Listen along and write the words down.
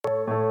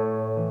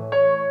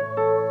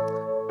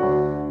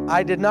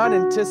I did not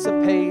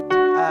anticipate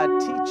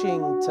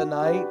teaching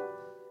tonight.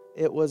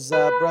 It was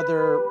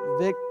Brother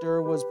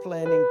Victor was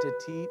planning to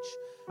teach.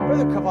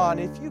 Brother Kavan,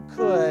 if you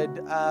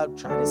could,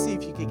 try to see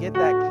if you could get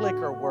that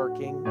clicker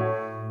working.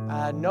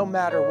 No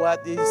matter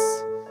what,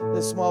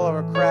 this small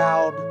of a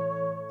crowd,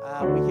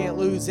 we can't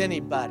lose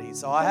anybody.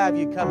 So I'll have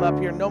you come up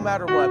here no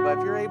matter what. But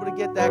if you're able to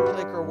get that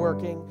clicker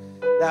working,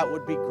 that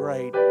would be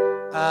great.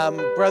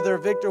 Brother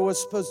Victor was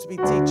supposed to be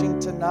teaching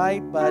tonight,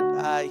 but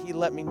he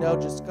let me know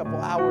just a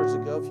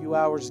few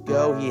hours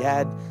ago,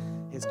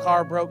 his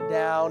car broke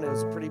down. It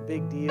was a pretty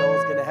big deal. He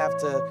was going to have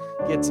to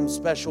get some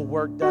special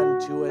work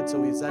done to it,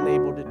 so he's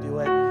unable to do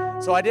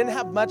it. So I didn't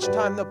have much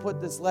time to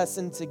put this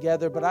lesson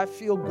together, but I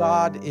feel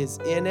God is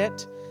in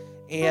it.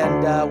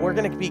 And we're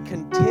going to be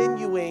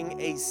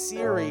continuing a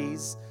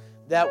series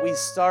that we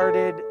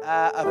started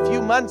a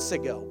few months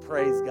ago,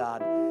 praise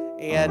God.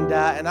 And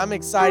I'm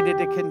excited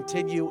to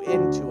continue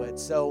into it.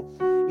 So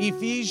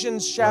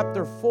Ephesians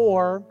chapter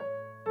 4,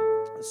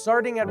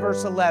 starting at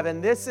verse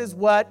 11, this is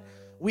what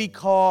we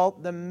call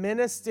the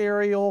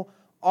ministerial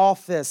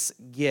office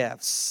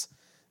gifts.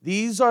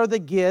 These are the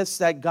gifts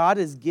that God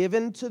has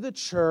given to the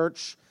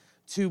church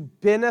to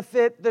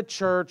benefit the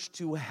church,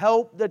 to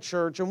help the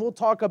church. And we'll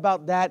talk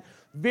about that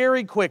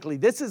very quickly.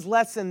 This is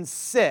lesson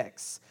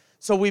 6.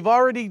 So we've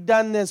already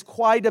done this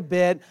quite a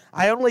bit.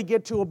 I only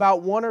get to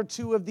about 1 or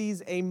 2 of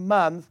these a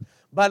month,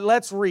 but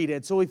let's read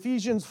it. So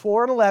Ephesians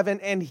 4:11,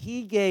 and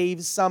he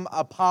gave some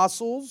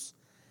apostles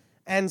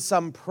and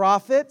some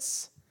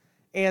prophets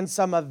and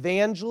some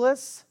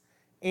evangelists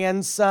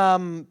and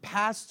some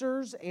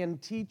pastors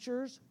and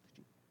teachers.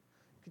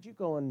 Could you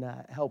go and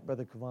help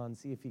Brother Kavan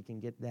see if he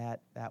can get that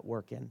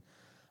working?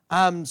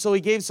 So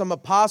he gave some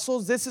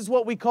apostles. This is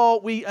what we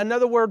call,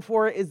 another word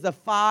for it is the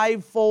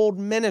fivefold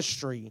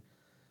ministry.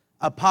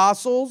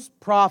 Apostles,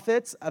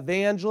 prophets,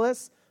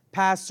 evangelists,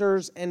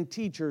 pastors, and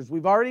teachers.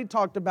 We've already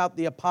talked about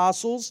the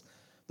apostles,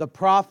 the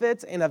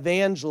prophets, and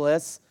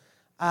evangelists.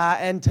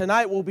 And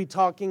tonight we'll be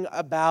talking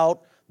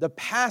about the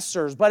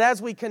pastors. But as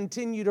we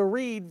continue to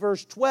read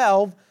verse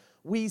 12,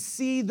 we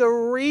see the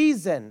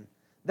reason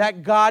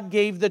that God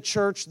gave the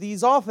church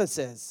these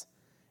offices.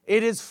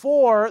 It is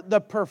for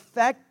the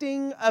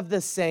perfecting of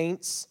the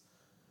saints,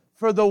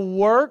 for the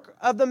work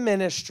of the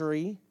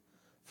ministry,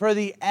 for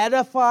the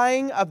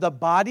edifying of the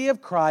body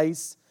of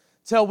Christ,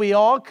 till we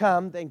all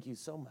come, thank you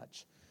so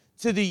much,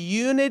 to the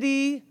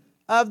unity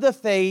of the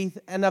faith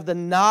and of the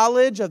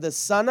knowledge of the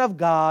Son of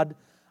God,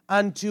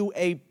 unto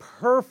a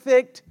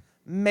perfect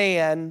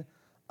man,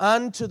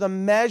 unto the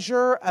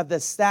measure of the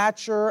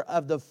stature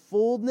of the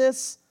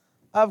fullness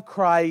of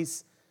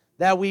Christ,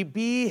 that we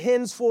be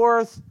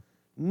henceforth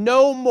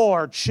no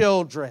more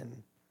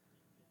children.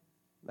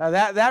 Now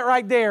that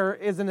right there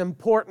is an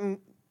important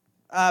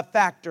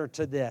factor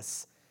to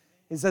this.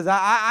 He says,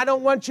 I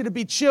don't want you to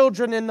be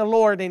children in the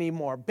Lord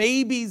anymore,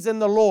 babies in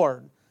the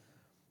Lord.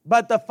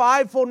 But the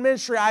fivefold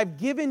ministry, I've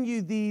given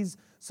you these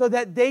so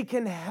that they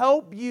can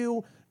help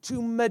you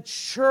to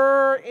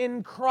mature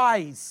in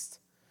Christ,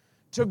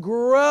 to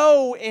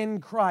grow in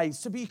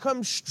Christ, to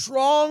become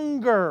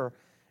stronger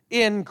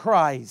in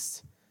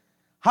Christ.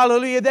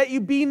 Hallelujah, that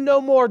you be no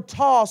more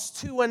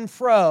tossed to and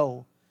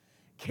fro,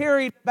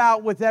 carried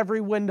about with every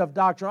wind of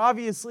doctrine.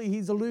 Obviously,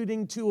 he's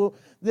alluding to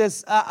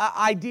this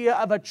idea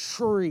of a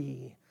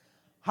tree.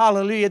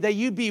 Hallelujah, that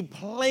you be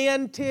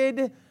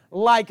planted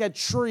like a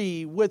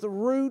tree with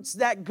roots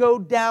that go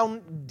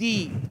down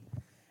deep.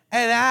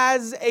 And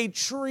as a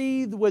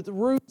tree with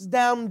roots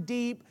down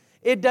deep,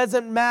 it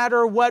doesn't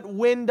matter what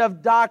wind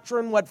of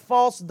doctrine, what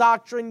false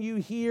doctrine you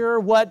hear,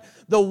 what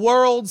the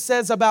world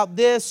says about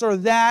this or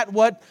that,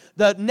 what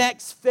the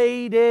next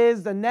fad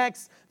is, the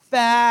next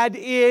fad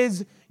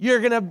is. You're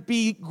going to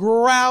be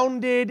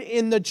grounded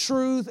in the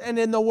truth and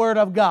in the Word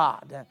of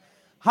God.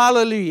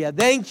 Hallelujah.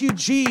 Thank you,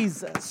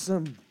 Jesus.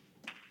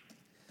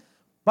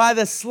 By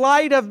the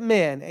sleight of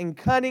men and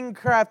cunning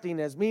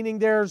craftiness, meaning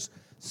there's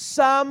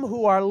some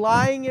who are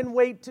lying in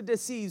wait to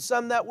deceive,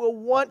 some that will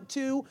want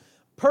to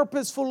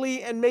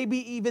purposefully, and maybe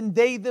even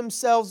they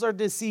themselves are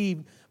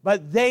deceived.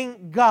 But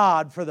thank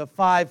God for the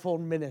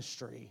fivefold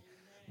ministry,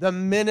 the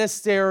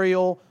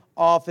ministerial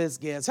office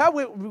gifts. How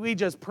would we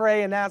just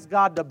pray and ask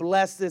God to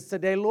bless this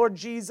today? Lord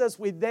Jesus,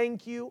 we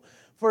thank you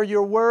for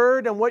your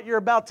word and what you're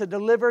about to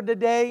deliver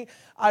today.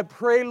 I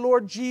pray,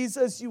 Lord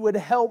Jesus, you would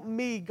help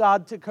me,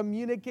 God, to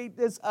communicate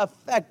this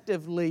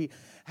effectively.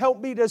 Help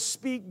me to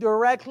speak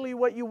directly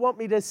what you want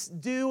me to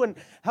do, and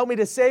help me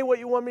to say what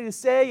you want me to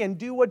say and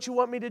do what you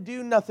want me to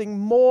do, nothing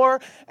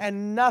more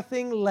and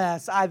nothing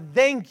less. I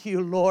thank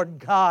you, Lord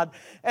God,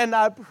 and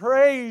I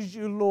praise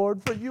you,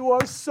 Lord, for you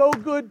are so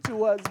good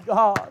to us,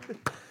 God.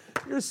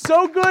 You're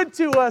so good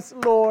to us,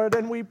 Lord,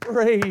 and we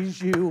praise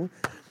you.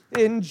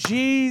 In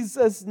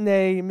Jesus'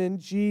 name, in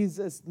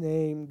Jesus'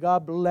 name,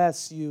 God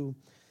bless you.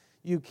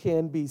 You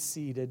can be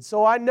seated.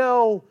 So I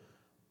know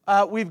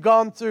we've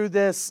gone through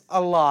this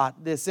a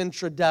lot, this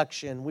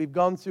introduction. We've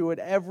gone through it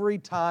every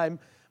time,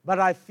 but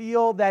I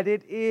feel that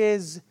it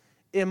is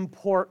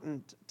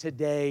important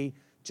today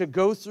to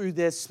go through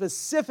this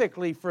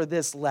specifically for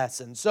this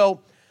lesson.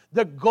 So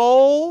The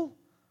goal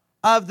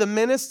of the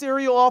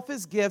ministerial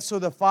office gifts or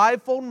the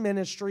fivefold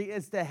ministry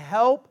is to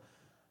help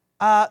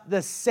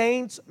the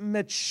saints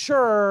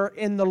mature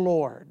in the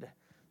Lord.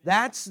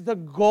 That's the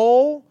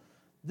goal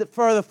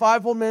for the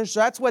fivefold ministry.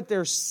 That's what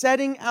they're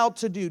setting out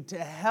to do, to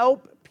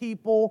help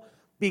people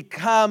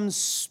become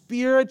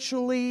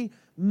spiritually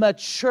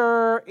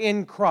mature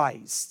in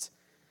Christ.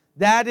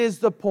 That is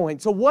the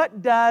point. So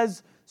what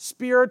does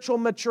spiritual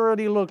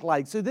maturity look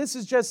like? So this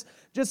is just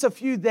a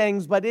few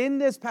things, but in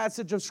this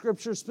passage of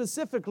Scripture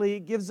specifically,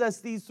 it gives us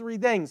these three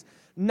things.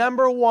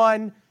 Number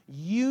one,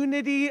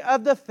 unity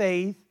of the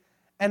faith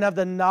and of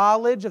the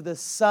knowledge of the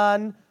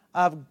Son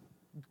of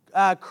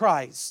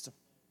Christ.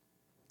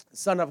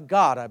 Son of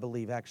God, I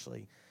believe,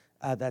 actually,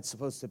 that's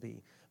supposed to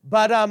be.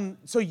 But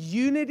so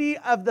unity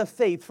of the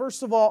faith.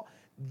 First of all,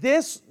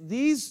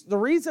 the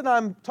reason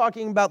I'm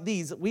talking about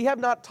these, we have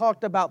not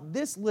talked about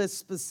this list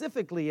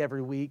specifically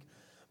every week,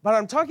 but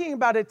I'm talking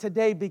about it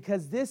today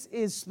because this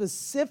is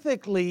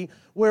specifically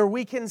where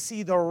we can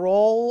see the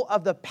role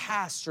of the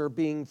pastor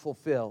being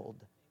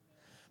fulfilled.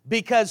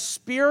 Because a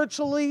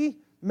spiritually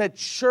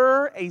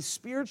mature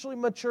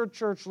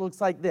church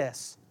looks like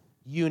this: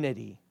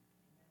 unity.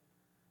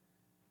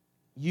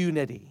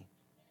 Unity.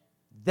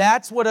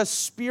 That's what a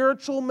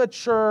spiritual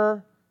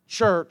mature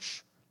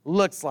church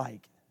looks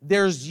like.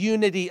 There's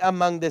unity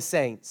among the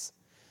saints.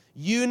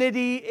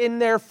 Unity in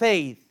their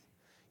faith.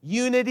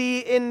 Unity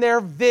in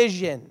their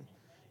vision.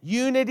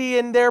 Unity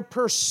in their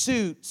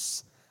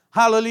pursuits.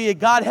 Hallelujah.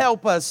 God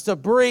help us to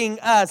bring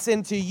us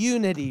into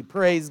unity.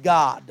 Praise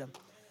God.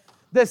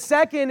 The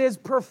second is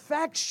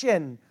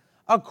perfection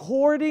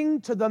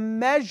according to the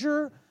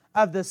measure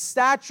of the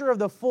stature of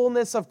the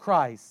fullness of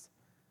Christ.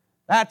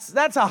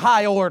 That's a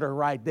high order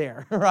right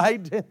there,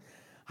 right?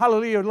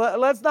 Hallelujah.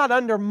 Let's not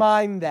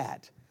undermine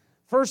that.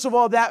 First of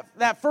all,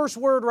 that first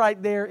word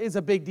right there is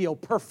a big deal,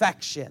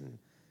 perfection.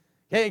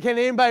 Can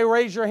anybody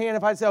raise your hand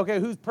if I say, okay,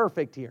 who's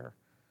perfect here?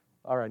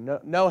 All right,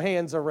 no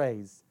hands are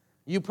raised.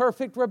 You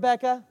perfect,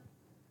 Rebecca?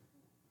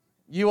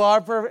 You are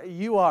perfect.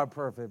 You are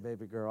perfect,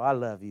 baby girl. I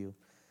love you.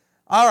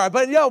 All right,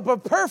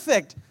 but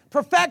perfect,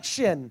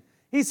 perfection.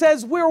 He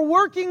says we're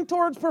working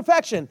towards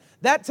perfection.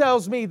 That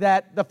tells me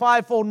that the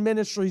fivefold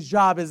ministry's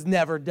job is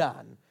never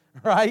done,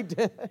 right?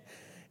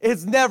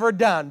 It's never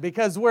done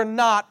because we're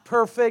not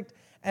perfect.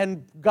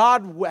 And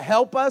God will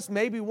help us.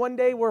 Maybe one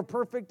day we're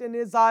perfect in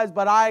His eyes,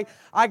 but I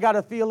got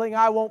a feeling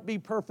I won't be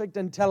perfect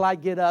until I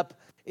get up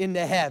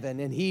into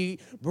heaven and He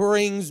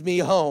brings me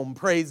home.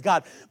 Praise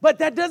God. But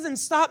that doesn't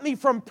stop me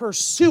from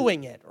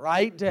pursuing it,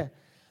 right?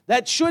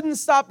 That shouldn't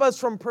stop us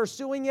from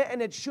pursuing it,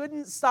 and it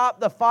shouldn't stop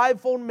the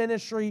fivefold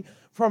ministry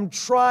from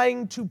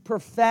trying to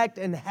perfect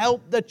and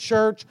help the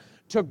church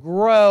to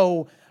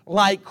grow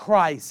like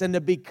Christ and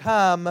to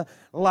become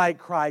like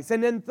Christ.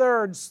 And then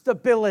third,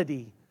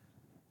 stability.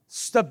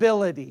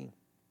 Stability.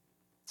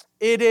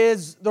 It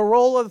is the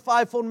role of the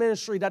fivefold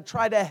ministry to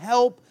try to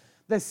help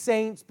the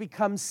saints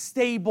become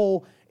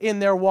stable in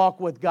their walk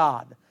with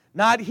God.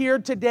 Not here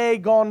today,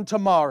 gone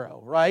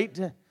tomorrow, right?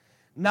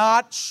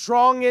 Not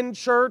strong in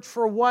church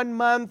for 1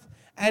 month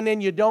and then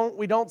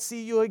we don't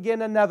see you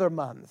again another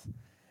month.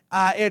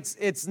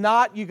 It's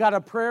not you got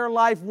a prayer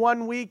life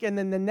 1 week and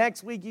then the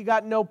next week you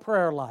got no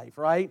prayer life,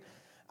 right?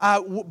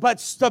 But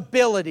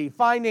stability,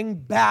 finding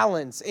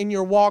balance in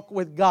your walk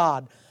with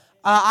God.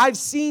 I've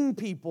seen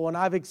people and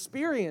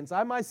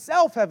I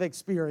myself have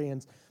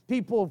experienced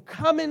people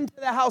come into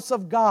the house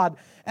of God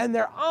and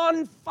they're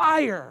on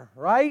fire,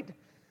 right?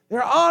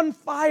 They're on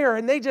fire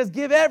and they just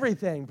give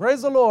everything.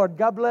 Praise the Lord.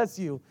 God bless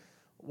you.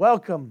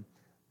 Welcome.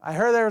 I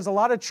heard there's a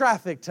lot of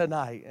traffic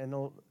tonight.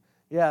 And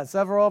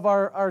several of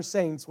our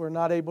saints were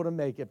not able to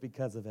make it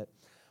because of it.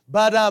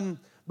 But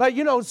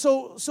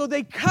so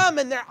they come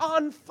and they're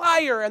on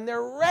fire and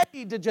they're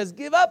ready to just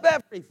give up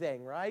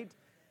everything, right?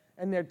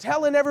 And they're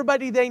telling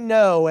everybody they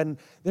know and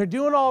they're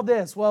doing all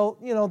this. Well,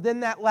 then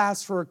that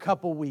lasts for a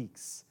couple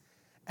weeks.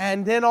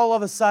 And then all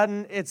of a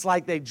sudden, it's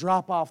like they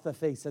drop off the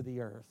face of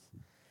the earth.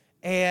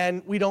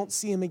 And we don't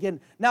see them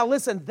again. Now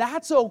listen,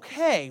 that's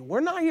okay.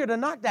 We're not here to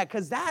knock that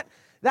because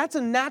that's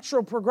a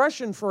natural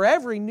progression for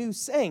every new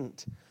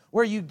saint.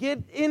 Where you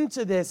get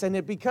into this and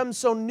it becomes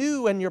so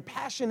new and you're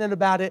passionate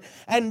about it.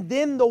 And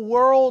then the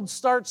world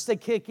starts to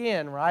kick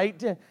in,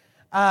 right?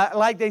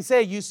 Like they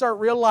say, you start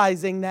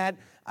realizing that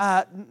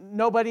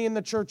nobody in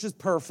the church is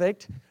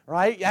perfect,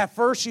 right? At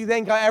first you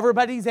think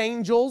everybody's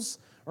angels,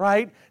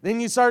 right? Then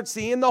you start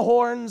seeing the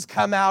horns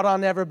come out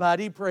on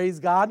everybody, praise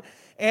God.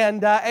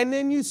 And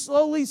then you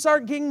slowly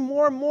start getting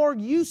more and more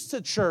used to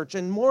church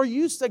and more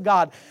used to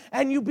God.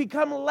 And you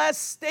become less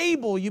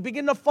stable. You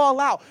begin to fall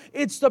out.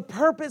 It's the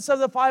purpose of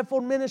the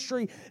fivefold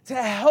ministry to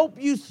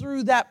help you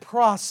through that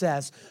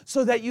process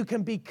so that you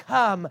can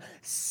become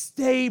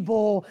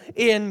stable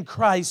in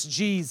Christ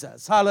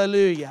Jesus.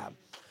 Hallelujah.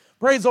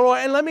 Praise the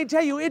Lord. And let me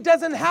tell you, it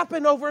doesn't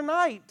happen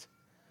overnight.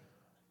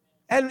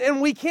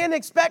 And we can't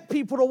expect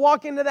people to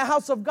walk into the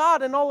house of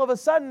God and all of a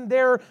sudden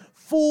they're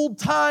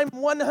full-time,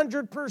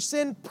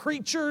 100%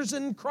 preachers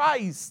in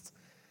Christ.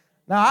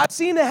 Now, I've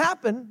seen it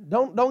happen.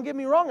 Don't get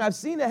me wrong. I've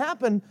seen it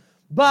happen.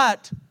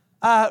 But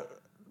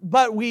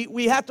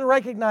we have to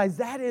recognize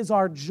that is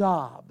our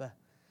job.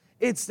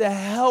 It's to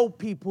help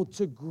people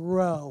to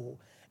grow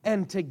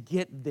and to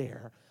get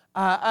there.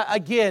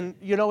 Again,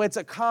 it's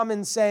a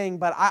common saying,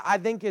 but I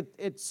think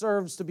it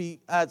serves to be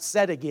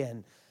said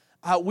again.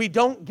 We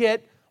don't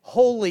get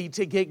holy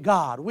to get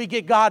God. We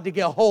get God to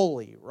get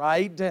holy,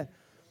 right?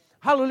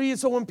 Hallelujah.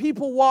 So when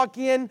people walk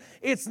in,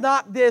 it's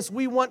not this,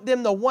 we want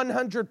them to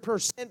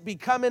 100% be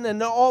coming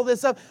and all this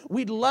stuff.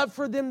 We'd love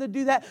for them to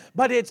do that,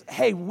 but it's,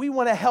 hey, we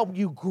want to help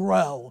you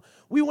grow.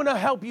 We want to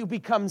help you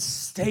become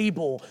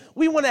stable.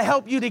 We want to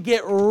help you to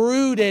get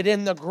rooted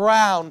in the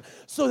ground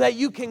so that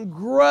you can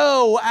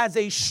grow as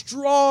a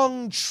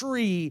strong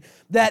tree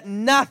that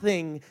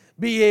nothing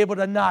be able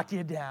to knock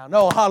you down.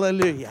 Oh,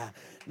 hallelujah.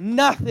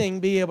 Nothing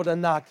be able to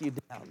knock you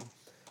down.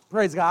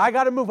 Praise God. I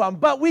got to move on.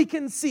 But we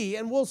can see,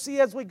 and we'll see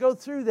as we go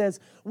through this,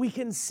 we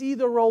can see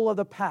the role of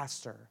the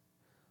pastor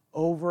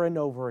over and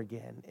over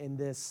again in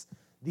this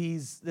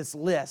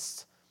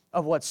list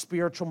of what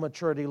spiritual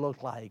maturity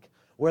looked like,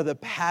 where the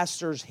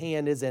pastor's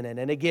hand is in it.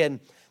 And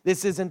again,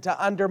 this isn't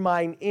to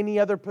undermine any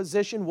other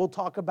position. We'll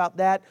talk about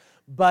that.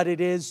 But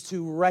it is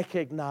to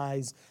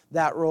recognize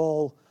that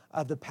role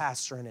of the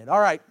pastor in it.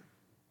 All right.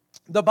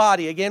 The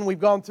body. Again, we've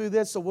gone through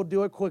this, so we'll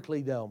do it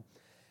quickly, though.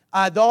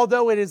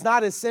 Although it is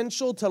not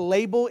essential to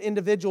label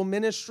individual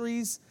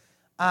ministries,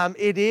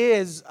 it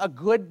is a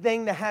good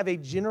thing to have a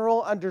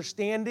general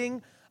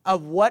understanding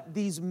of what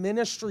these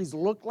ministries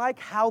look like,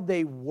 how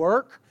they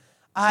work,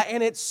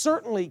 and it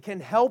certainly can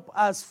help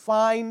us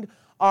find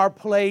our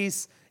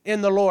place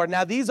in the Lord.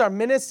 Now, these are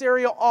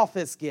ministerial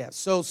office gifts,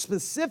 so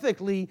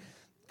specifically,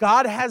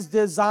 God has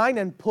designed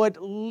and put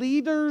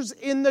leaders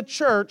in the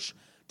church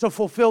to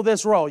fulfill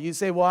this role. You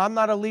say, well, I'm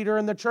not a leader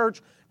in the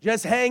church.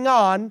 Just hang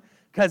on,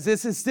 because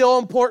this is still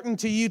important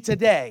to you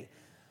today.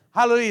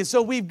 Hallelujah.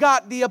 So we've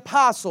got the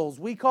apostles.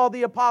 We call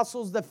the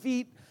apostles the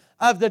feet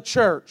of the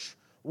church.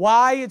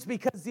 Why? It's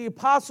because the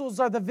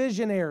apostles are the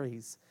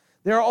visionaries.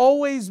 They're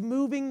always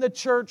moving the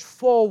church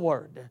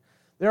forward.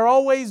 They're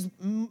always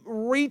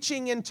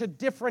reaching into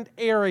different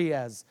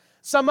areas.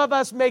 Some of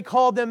us may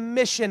call them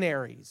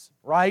missionaries,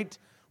 right?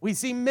 We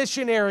see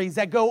missionaries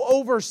that go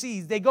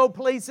overseas. They go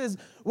places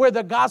where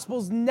the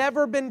gospel's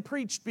never been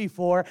preached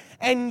before.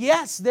 And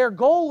yes, their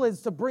goal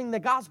is to bring the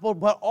gospel,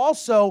 but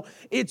also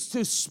it's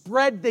to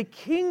spread the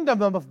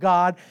kingdom of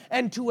God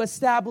and to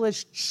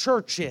establish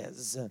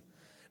churches.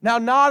 Now,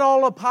 not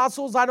all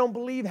apostles, I don't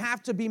believe,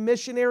 have to be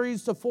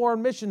missionaries to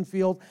foreign mission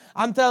fields.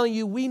 I'm telling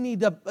you, we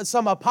need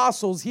some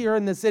apostles here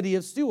in the city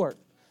of Stuart.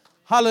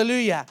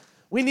 Hallelujah.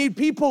 We need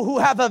people who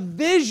have a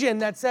vision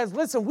that says,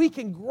 listen, we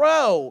can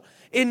grow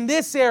in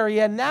this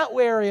area and that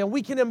area, and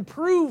we can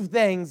improve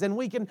things, and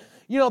we can,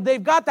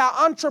 they've got that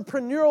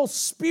entrepreneurial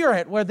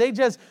spirit where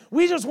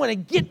we just want to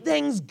get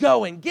things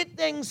going, get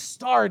things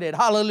started.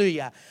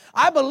 Hallelujah.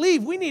 I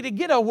believe we need to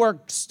get a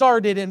work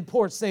started in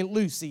Port St.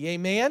 Lucie.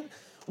 Amen.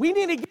 We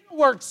need to get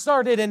work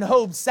started in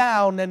Hobe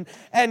Sound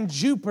and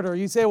Jupiter.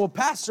 You say, well,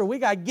 Pastor, we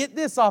got to get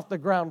this off the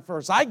ground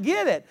first. I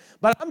get it.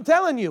 But I'm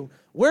telling you,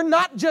 we're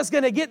not just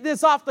going to get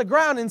this off the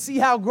ground and see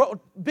how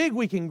big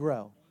we can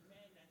grow.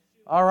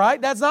 All right?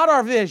 That's not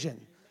our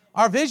vision.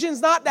 Our vision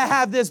is not to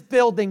have this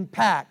building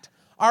packed.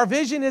 Our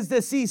vision is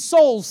to see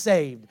souls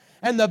saved.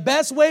 And the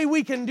best way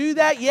we can do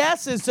that,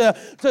 yes, is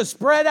to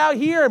spread out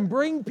here and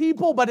bring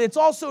people, but it's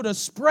also to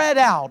spread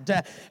out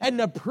and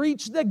to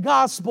preach the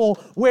gospel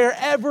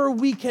wherever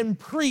we can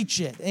preach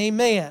it.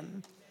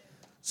 Amen.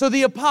 So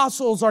the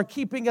apostles are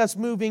keeping us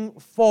moving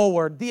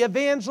forward. The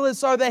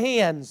evangelists are the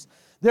hands.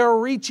 They're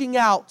reaching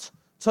out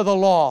to the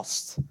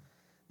lost.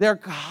 They're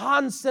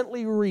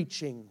constantly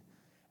reaching.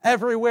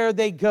 Everywhere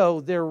they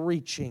go, they're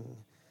reaching.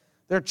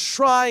 They're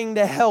trying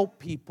to help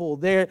people.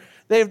 Their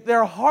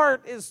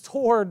heart is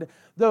toward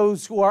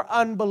those who are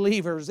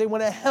unbelievers. They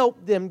want to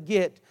help them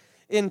get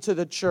into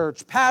the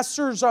church.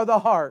 Pastors are the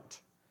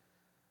heart.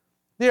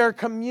 They are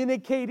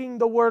communicating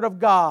the word of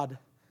God.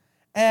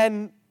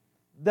 And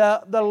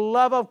the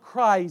love of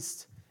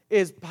Christ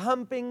is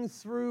pumping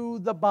through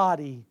the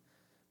body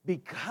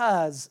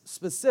because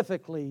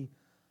specifically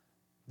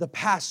the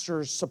pastor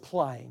is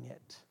supplying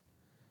it.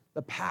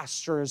 The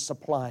pastor is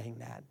supplying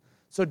that.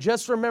 So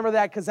just remember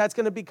that, because that's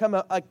going to become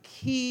a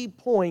key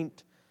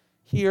point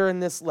here in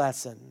this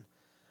lesson.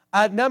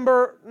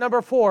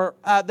 Number 4,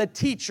 the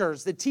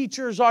teachers. The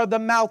teachers are the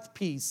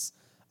mouthpiece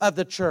of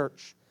the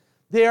church.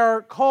 They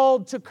are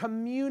called to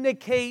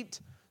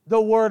communicate the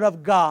word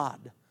of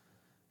God.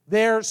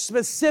 They're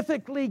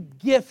specifically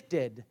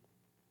gifted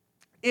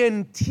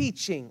in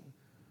teaching,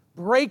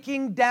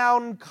 breaking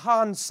down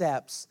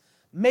concepts,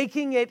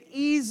 making it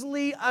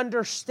easily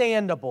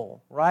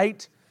understandable,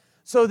 right?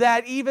 So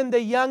that even the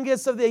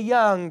youngest of the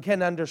young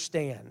can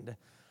understand.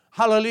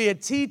 Hallelujah.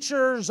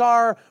 Teachers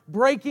are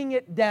breaking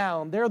it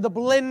down. They're the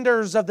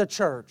blenders of the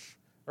church,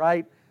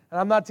 right?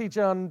 And I'm not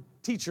teaching on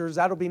teachers.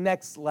 That'll be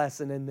next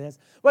lesson in this.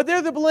 But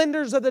they're the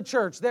blenders of the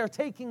church. They're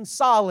taking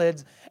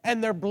solids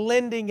and they're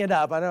blending it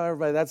up. I know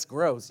everybody, that's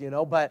gross,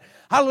 but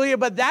hallelujah.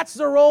 But that's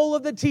the role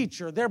of the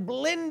teacher. They're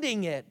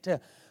blending it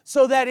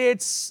so that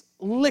it's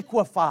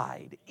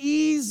liquefied,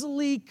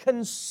 easily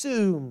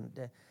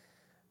consumed,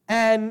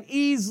 and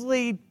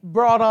easily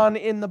brought on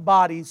in the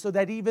body so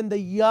that even the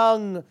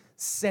young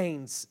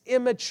saints,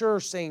 immature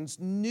saints,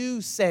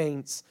 new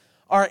saints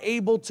are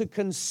able to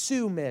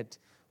consume it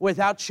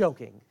without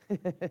choking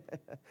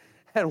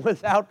and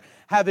without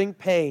having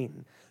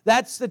pain.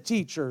 That's the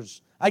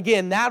teachers.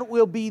 Again, that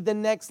will be the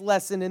next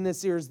lesson in this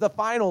series, the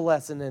final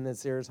lesson in this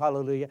series.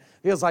 Hallelujah.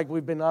 Feels like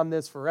we've been on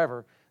this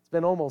forever. It's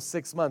been almost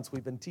 6 months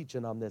we've been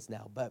teaching on this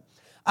now. But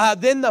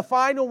then the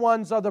final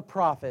ones are the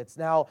prophets.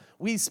 Now,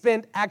 we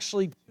spent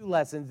actually 2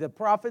 lessons. The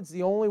prophets,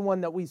 the only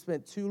one that we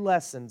spent 2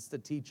 lessons to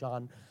teach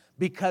on,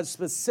 because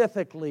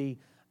specifically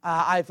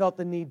I felt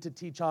the need to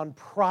teach on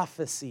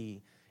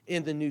prophecy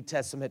in the New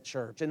Testament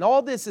church. And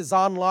all this is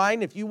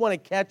online. If you want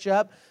to catch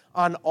up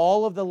on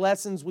all of the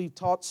lessons we've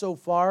taught so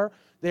far,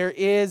 there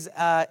is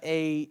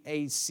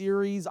a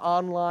series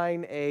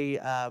online,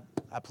 a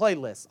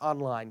playlist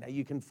online that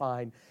you can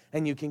find,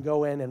 and you can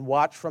go in and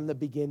watch from the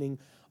beginning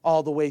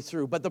all the way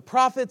through. But the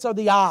prophets are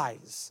the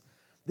eyes.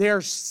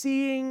 They're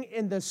seeing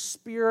in the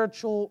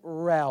spiritual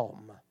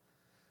realm.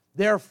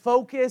 Their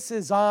focus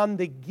is on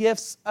the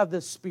gifts of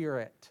the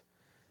Spirit.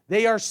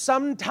 They are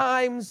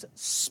sometimes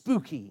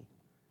spooky.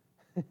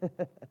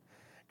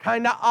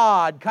 Kind of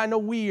odd, kind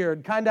of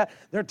weird,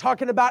 they're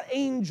talking about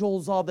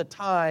angels all the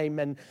time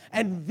and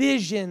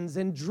visions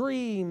and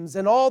dreams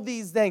and all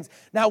these things.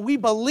 Now, we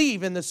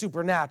believe in the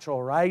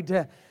supernatural, right?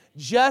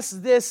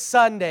 Just this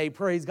Sunday,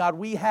 praise God,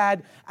 we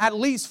had at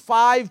least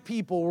 5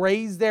 people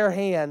raise their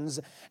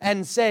hands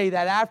and say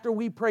that after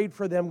we prayed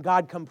for them,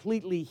 God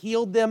completely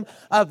healed them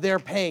of their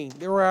pain.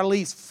 There were at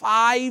least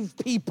 5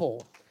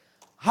 people.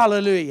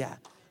 Hallelujah.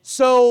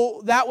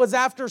 So that was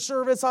after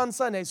service on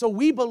Sunday. So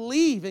we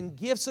believe in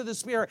gifts of the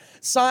Spirit,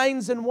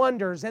 signs and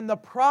wonders, and the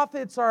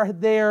prophets are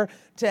there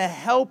to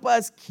help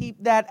us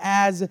keep that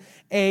as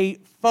a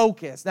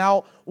focus.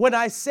 Now, when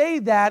I say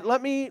that,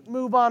 let me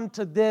move on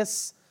to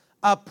this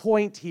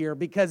point here,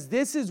 because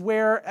this is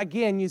where,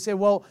 again, you say,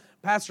 well,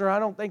 Pastor, I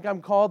don't think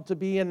I'm called to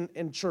be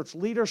in church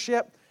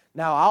leadership.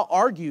 Now, I'll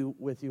argue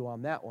with you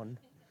on that one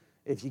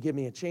if you give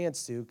me a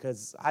chance to,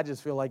 because I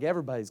just feel like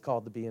everybody's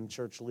called to be in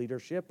church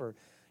leadership, or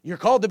you're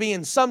called to be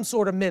in some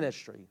sort of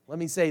ministry. Let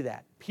me say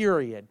that,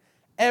 period.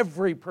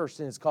 Every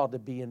person is called to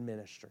be in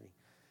ministry,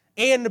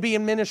 and to be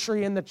in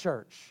ministry in the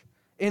church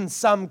in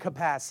some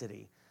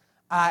capacity.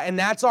 And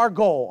that's our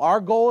goal. Our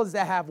goal is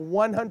to have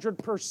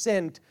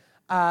 100%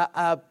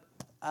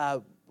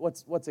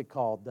 what's it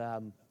called?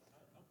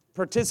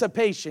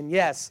 Participation,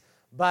 yes.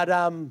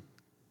 But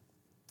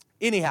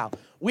anyhow,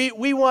 we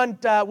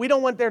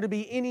don't want there to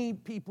be any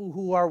people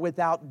who are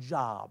without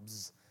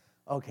jobs.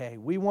 Okay,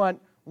 we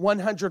want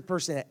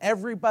 100%.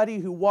 Everybody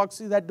who walks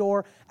through that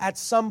door, at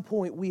some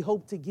point, we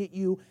hope to get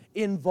you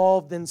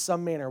involved in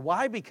some manner.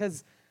 Why?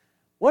 Because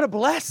what a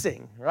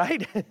blessing,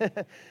 right?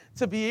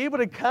 To be able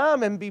to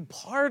come and be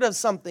part of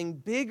something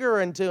bigger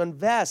and to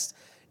invest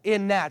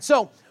in that.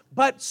 So,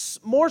 but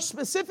more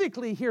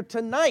specifically here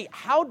tonight,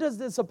 how does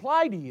this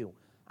apply to you?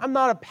 I'm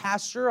not a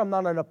pastor, I'm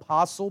not an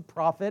apostle,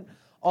 prophet,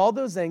 all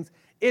those things.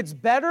 It's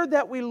better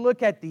that we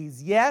look at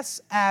these,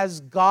 yes,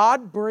 as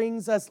God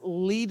brings us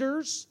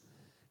leaders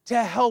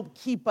to help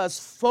keep us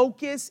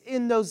focused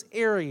in those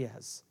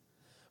areas.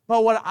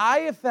 But what I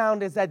have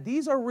found is that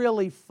these are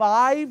really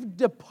 5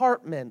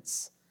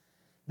 departments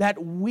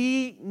that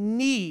we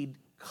need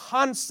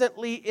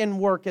constantly in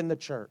work in the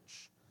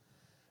church.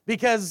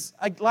 Because,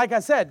 like I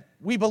said,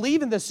 we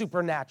believe in the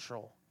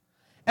supernatural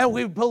and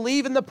we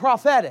believe in the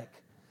prophetic.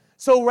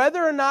 So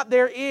whether or not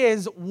there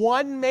is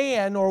one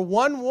man or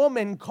one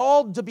woman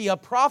called to be a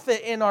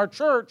prophet in our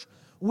church,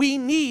 we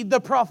need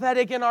the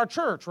prophetic in our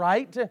church,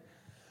 right?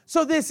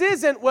 So this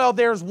isn't, well,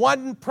 there's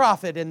one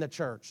prophet in the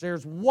church.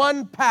 There's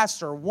one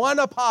pastor, one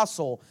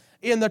apostle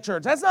in the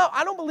church.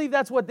 I don't believe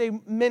that's what they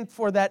meant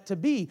for that to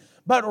be.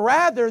 But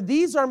rather,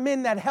 these are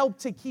men that help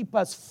to keep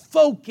us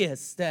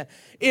focused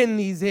in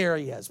these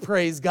areas.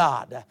 Praise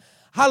God.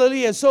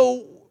 Hallelujah.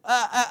 So,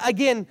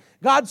 again,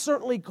 God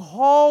certainly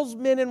calls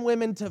men and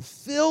women to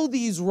fill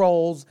these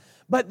roles,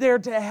 but they're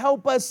to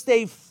help us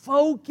stay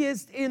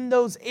focused in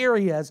those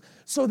areas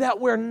so that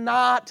we're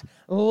not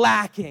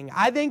lacking.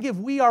 I think if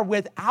we are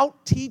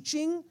without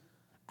teaching,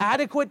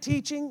 adequate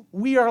teaching,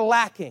 we are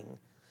lacking.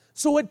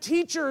 So a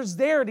teacher is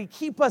there to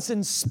keep us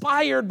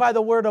inspired by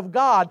the Word of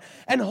God.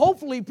 And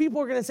hopefully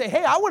people are going to say,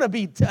 hey, I want to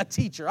be a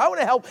teacher. I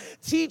want to help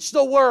teach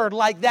the Word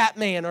like that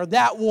man or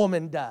that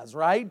woman does,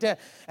 right?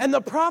 And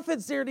the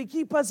prophet's there to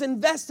keep us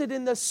invested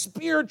in the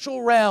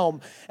spiritual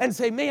realm and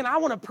say, man, I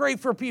want to pray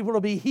for people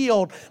to be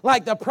healed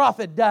like the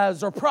prophet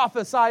does, or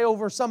prophesy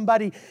over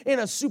somebody in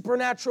a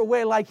supernatural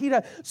way like he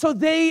does. So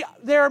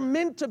they're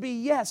meant to be,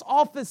 yes,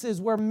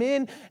 offices where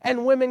men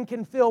and women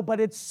can fill,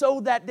 but it's so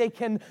that they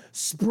can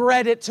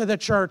spread it to to the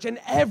church and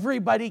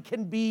everybody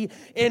can be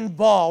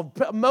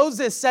involved.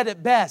 Moses said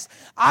it best.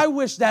 I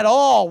wish that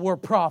all were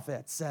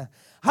prophets.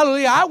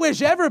 Hallelujah. I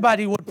wish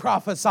everybody would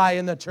prophesy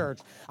in the church.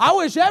 I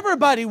wish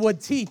everybody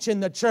would teach in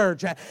the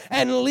church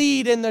and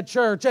lead in the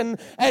church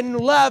and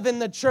love in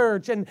the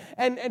church and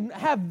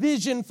have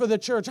vision for the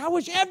church. I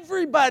wish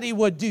everybody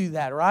would do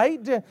that,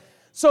 right?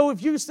 So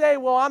if you say,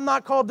 well, I'm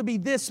not called to be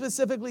this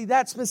specifically,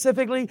 that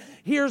specifically,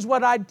 here's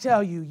what I'd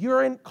tell you.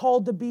 You're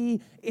called to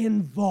be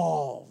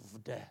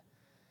involved.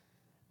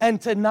 And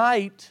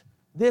tonight,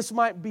 this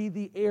might be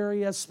the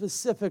area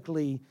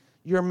specifically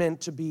you're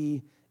meant to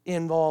be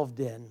involved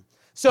in.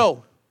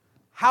 So,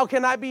 how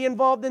can I be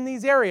involved in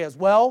these areas?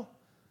 Well,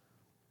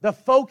 the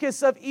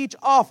focus of each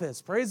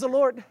office. Praise the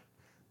Lord.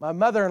 My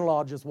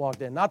mother-in-law just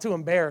walked in. Not to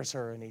embarrass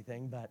her or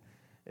anything, but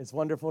it's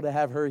wonderful to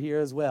have her here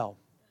as well.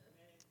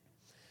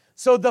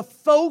 So the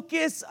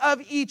focus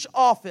of each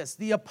office,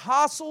 the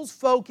apostles'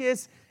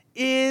 focus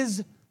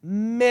is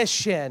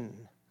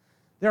mission.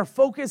 Their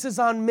focus is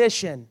on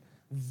mission,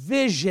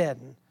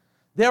 vision.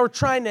 They're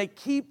trying to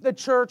keep the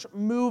church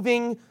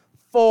moving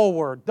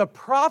forward. The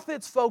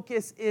prophet's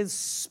focus is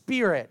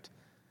spirit.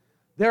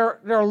 They're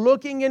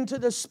looking into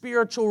the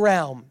spiritual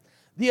realm.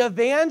 The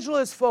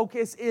evangelist's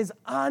focus is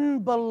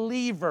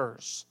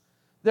unbelievers.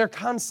 They're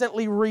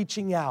constantly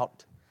reaching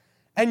out.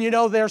 And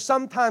they're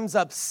sometimes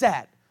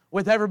upset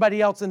with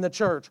everybody else in the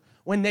church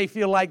when they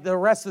feel like the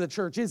rest of the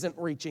church isn't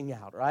reaching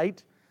out,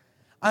 right?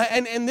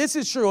 And this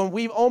is true, and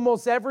we've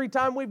almost every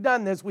time we've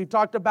done this, we've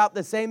talked about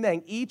the same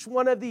thing. Each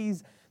one of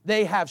these,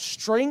 they have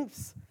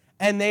strengths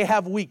and they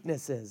have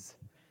weaknesses.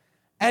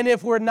 And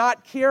if we're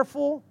not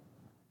careful,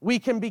 we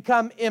can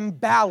become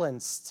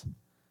imbalanced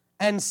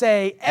and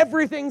say,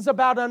 everything's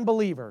about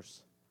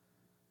unbelievers.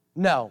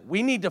 No,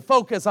 we need to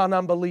focus on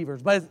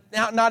unbelievers, but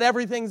not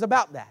everything's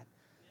about that.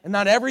 And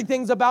not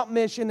everything's about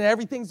mission, and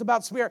everything's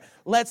about spirit.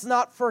 Let's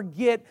not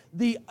forget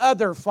the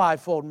other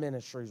fivefold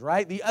ministries,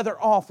 right? The other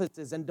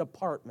offices and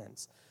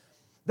departments.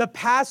 The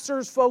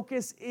pastor's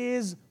focus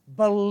is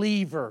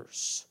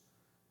believers,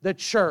 the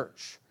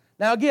church.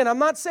 Now again, I'm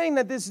not saying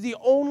that this is the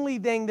only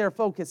thing they're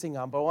focusing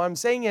on, but what I'm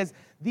saying is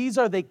these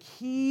are the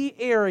key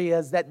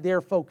areas that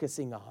they're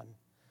focusing on.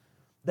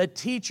 The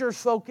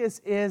teacher's focus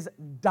is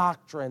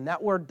doctrine.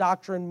 That word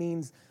doctrine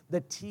means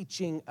the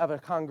teaching of a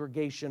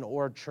congregation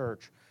or a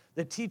church.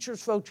 The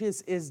teacher's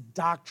focus is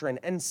doctrine.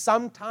 And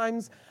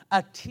sometimes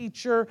a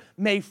teacher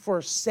may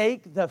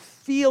forsake the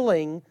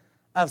feeling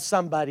of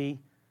somebody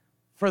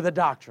for the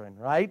doctrine,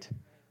 right?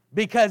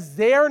 Because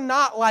they're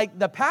not like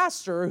the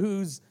pastor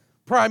whose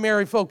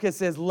primary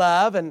focus is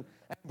love and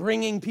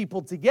bringing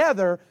people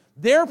together.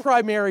 Their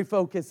primary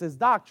focus is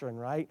doctrine,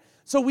 right?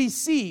 So we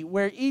see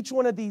where each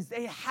one of these,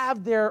 they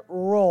have their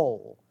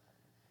role.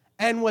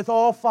 And with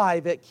all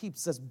five, it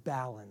keeps us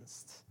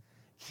balanced.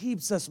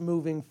 Keeps us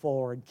moving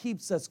forward,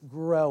 keeps us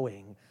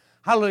growing.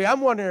 Hallelujah.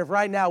 I'm wondering if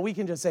right now we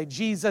can just say,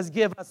 Jesus,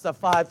 give us the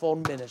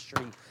fivefold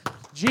ministry.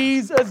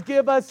 Jesus,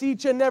 give us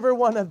each and every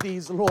one of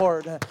these,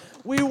 Lord.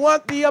 We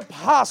want the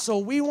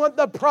apostle, we want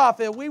the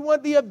prophet, we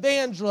want the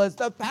evangelist,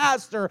 the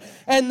pastor,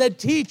 and the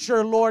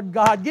teacher, Lord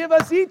God. Give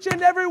us each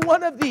and every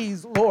one of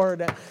these,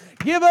 Lord.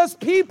 Give us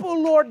people,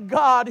 Lord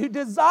God, who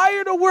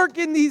desire to work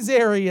in these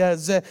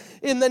areas.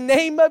 In the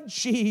name of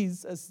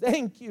Jesus.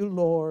 Thank you,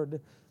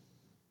 Lord.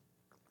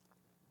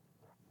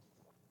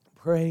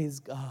 Praise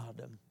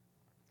God.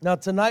 Now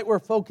tonight we're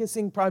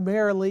focusing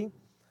primarily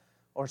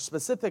or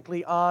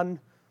specifically on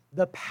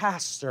the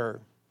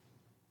pastor.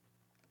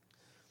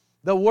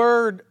 The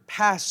word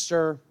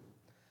pastor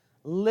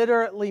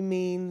literally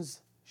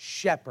means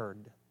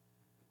shepherd.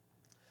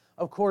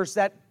 Of course,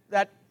 that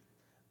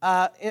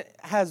it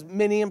has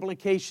many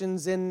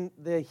implications in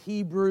the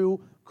Hebrew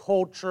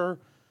culture,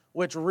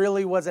 which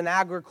really was an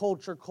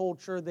agriculture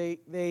culture.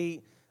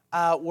 They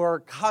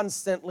were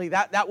constantly,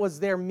 that was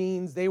their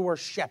means. They were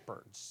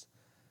shepherds.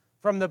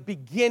 From the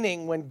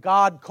beginning, when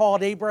God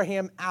called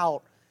Abraham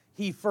out,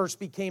 he first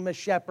became a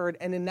shepherd,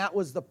 and then that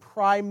was the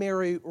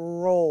primary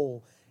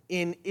role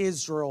in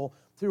Israel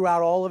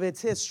throughout all of its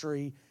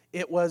history.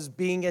 It was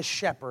being a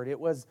shepherd. It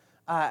was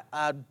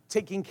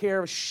taking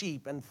care of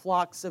sheep and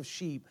flocks of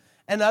sheep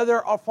and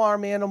other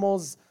farm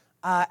animals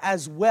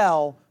as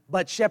well,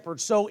 but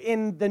shepherds. So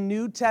in the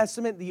New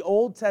Testament, the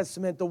Old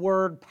Testament, the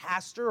word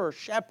pastor or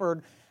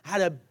shepherd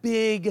had a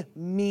big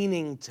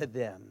meaning to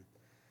them.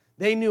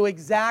 They knew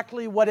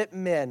exactly what it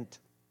meant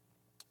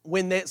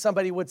when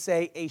somebody would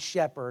say a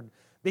shepherd,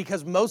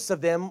 because most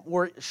of them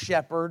were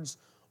shepherds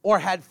or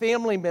had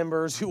family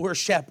members who were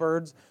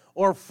shepherds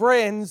or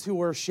friends who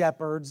were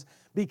shepherds,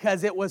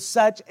 because it was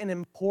such an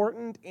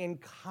important and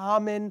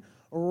common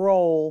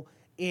role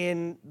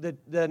in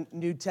the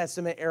New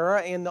Testament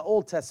era and the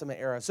Old Testament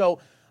era. So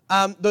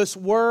this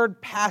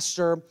word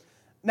pastor,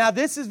 now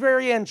this is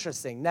very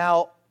interesting.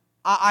 Now,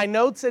 I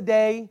know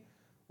today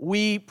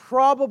we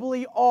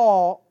probably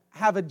all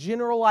have a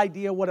general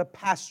idea what a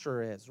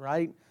pastor is,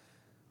 right?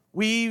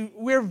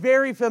 We're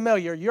very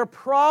familiar. You're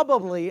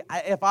probably,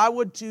 if I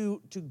would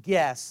to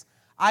guess,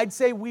 I'd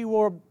say we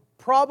will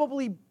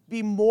probably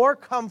be more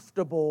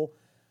comfortable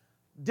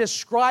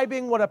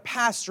describing what a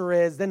pastor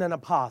is than an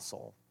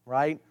apostle,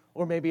 right?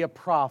 Or maybe a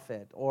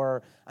prophet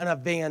or an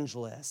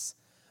evangelist.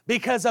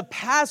 Because a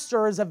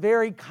pastor is a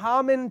very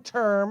common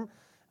term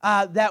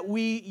that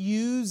we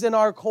use in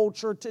our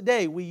culture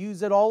today. We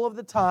use it all of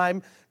the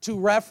time to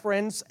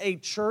reference a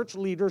church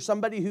leader,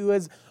 somebody who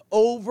is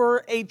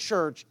over a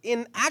church.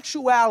 In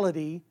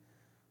actuality,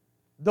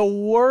 the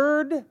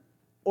word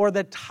or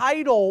the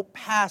title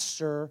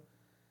pastor,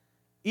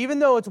 even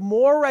though it's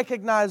more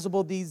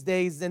recognizable these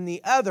days than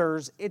the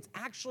others, it's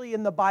actually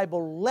in the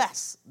Bible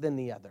less than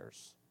the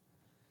others.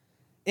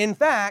 In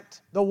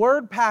fact, the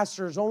word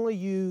pastor is only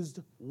used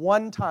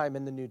one time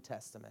in the New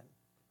Testament.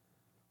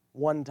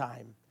 One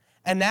time.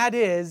 And that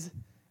is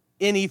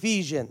in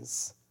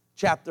Ephesians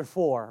chapter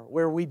 4,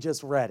 where we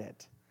just read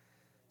it.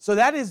 So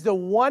that is the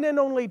one and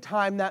only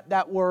time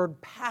that word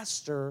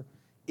pastor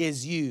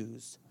is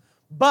used.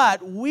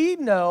 But we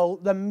know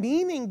the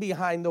meaning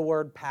behind the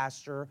word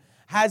pastor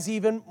has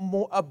even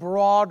more, a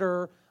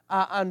broader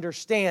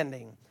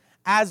understanding.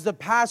 As the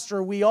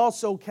pastor, we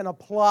also can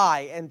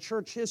apply, and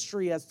church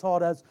history has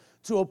taught us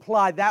to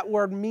apply. That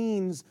word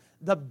means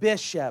the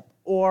bishop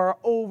or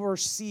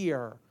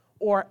overseer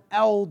or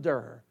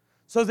elder.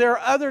 So there are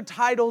other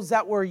titles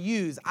that were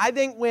used. I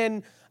think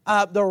when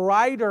the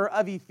writer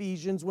of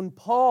Ephesians, when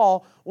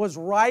Paul was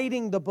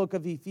writing the book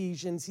of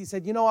Ephesians, he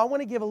said, I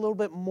want to give a little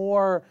bit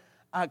more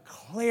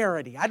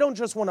clarity. I don't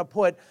just want to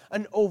put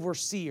an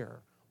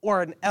overseer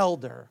or an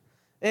elder.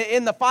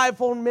 In the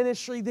fivefold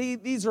ministry,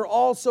 these are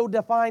also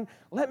defined.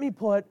 Let me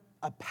put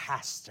a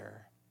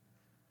pastor.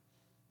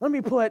 Let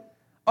me put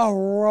a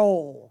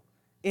role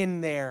in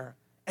there.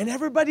 And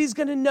everybody's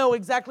going to know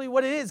exactly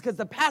what it is because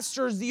the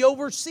pastor is the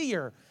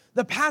overseer.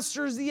 The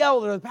pastor is the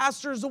elder. The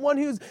pastor is the one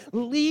who's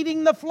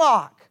leading the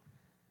flock.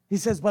 He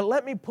says, but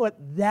let me put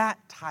that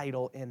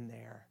title in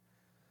there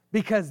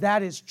because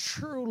that is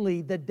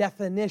truly the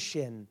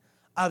definition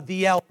of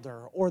the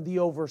elder or the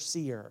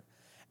overseer.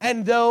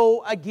 And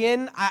though,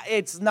 again,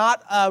 it's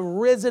not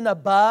risen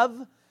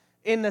above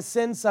in the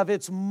sense of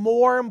it's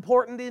more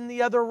important than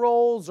the other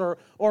roles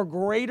or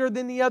greater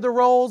than the other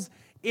roles,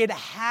 it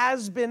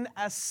has been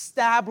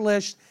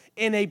established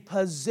in a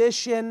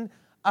position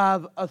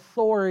of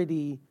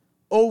authority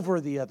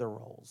over the other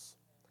roles.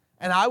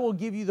 And I will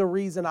give you the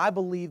reason I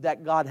believe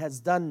that God has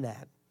done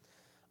that.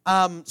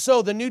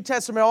 So the New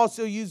Testament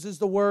also uses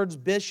the words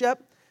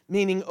bishop,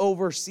 meaning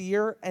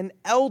overseer, and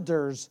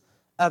elders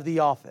of the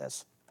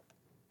office.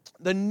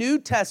 The New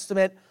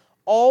Testament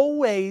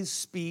always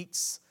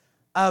speaks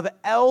of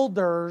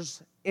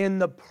elders in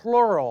the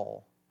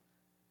plural,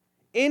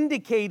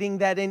 indicating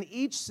that in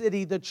each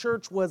city the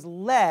church was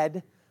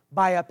led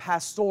by a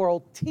pastoral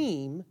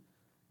team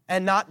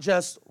and not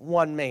just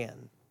one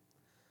man.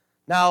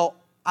 Now,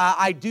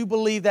 I do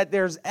believe that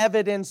there's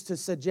evidence to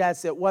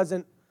suggest it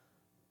wasn't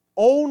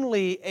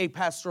only a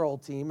pastoral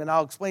team, and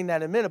I'll explain that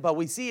in a minute, but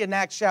we see in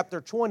Acts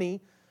chapter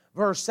 20,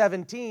 verse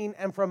 17,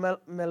 and from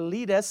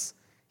Miletus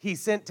he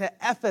sent to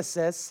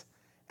Ephesus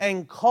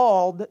and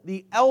called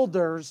the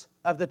elders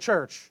of the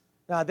church.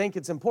 Now, I think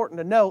it's important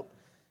to note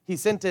he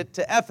sent it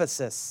to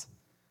Ephesus.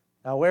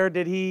 Now, where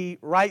did he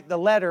write the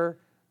letter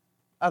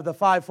of the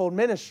fivefold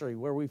ministry,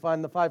 where we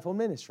find the fivefold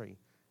ministry?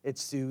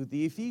 It's to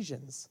the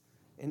Ephesians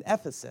in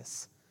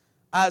Ephesus.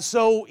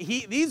 So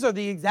these are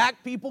the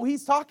exact people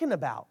he's talking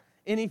about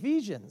in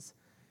Ephesians.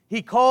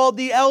 He called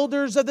the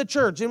elders of the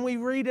church, and we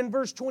read in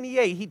verse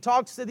 28, he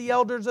talks to the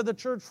elders of the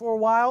church for a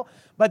while,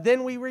 but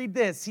then we read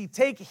this,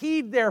 take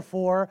heed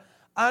therefore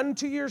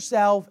unto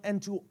yourself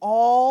and to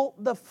all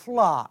the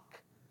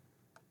flock.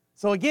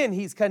 So again,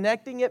 he's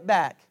connecting it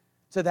back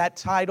to that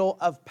title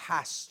of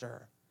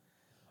pastor,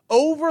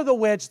 over the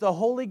which the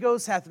Holy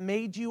Ghost hath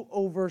made you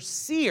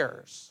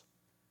overseers,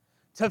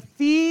 to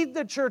feed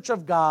the church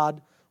of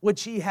God,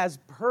 which he has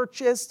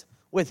purchased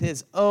with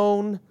his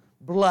own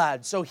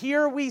blood. So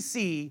here we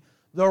see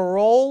the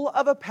role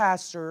of a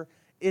pastor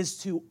is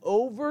to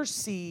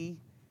oversee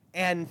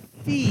and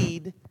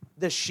feed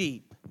the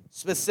sheep,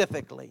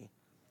 specifically.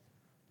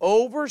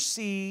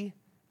 Oversee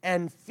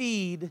and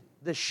feed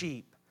the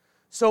sheep.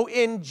 So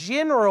in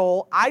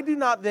general, I do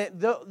not,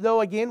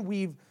 though again,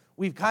 we've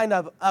kind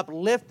of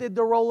uplifted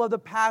the role of the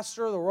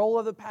pastor. The role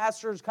of the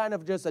pastor is kind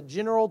of just a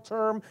general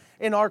term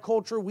in our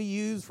culture we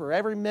use for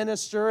every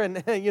minister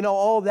and,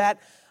 all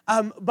that.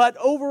 But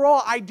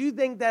overall, I do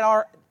think that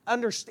our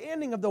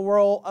understanding of the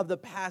role of the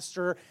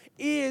pastor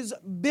is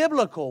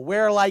biblical,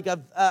 where like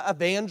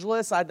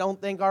evangelists, I don't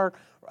think our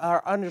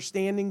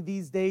understanding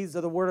these days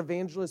of the word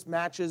evangelist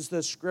matches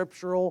the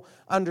scriptural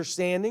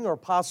understanding or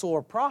apostle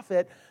or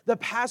prophet. The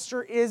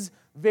pastor is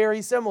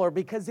very similar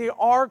because they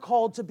are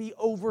called to be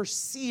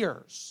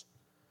overseers.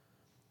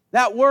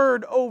 That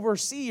word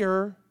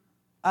overseer,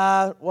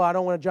 I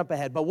don't want to jump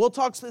ahead, but we'll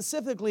talk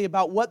specifically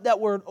about what that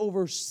word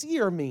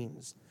overseer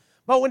means.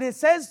 But when it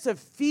says to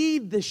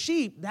feed the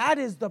sheep, that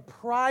is the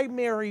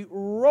primary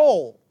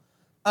role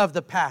of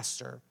the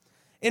pastor.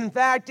 In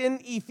fact, in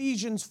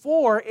Ephesians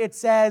 4, it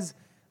says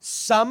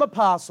some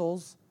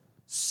apostles,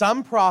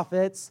 some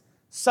prophets,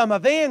 some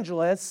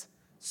evangelists,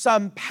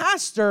 some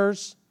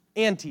pastors,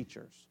 and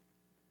teachers.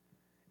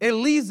 It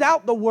leaves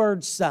out the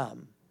word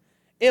some,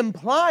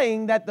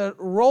 implying that the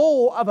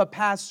role of a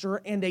pastor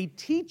and a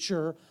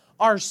teacher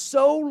are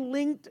so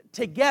linked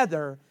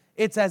together,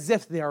 it's as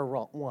if they are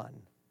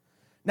one.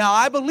 Now,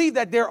 I believe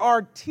that there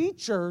are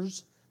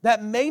teachers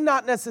that may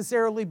not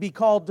necessarily be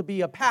called to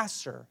be a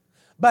pastor,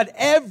 but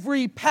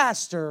every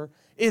pastor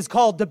is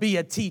called to be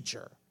a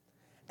teacher.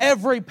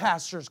 Every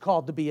pastor is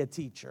called to be a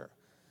teacher.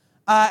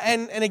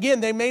 And again,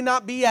 they may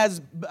not be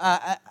as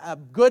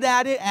good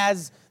at it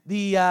as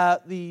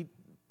the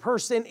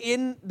person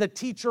in the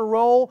teacher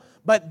role,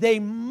 but they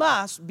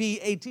must be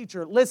a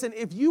teacher. Listen,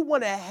 if you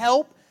want to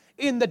help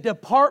in the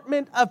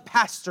department of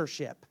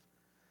pastorship,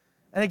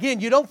 and again,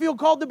 you don't feel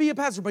called to be a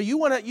pastor, but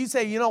you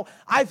say,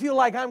 I feel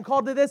like I'm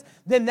called to this,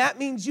 then that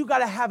means you got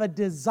to have a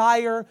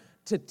desire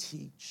to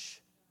teach.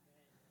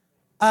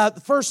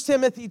 1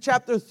 Timothy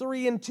chapter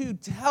 3 and 2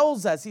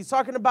 tells us, he's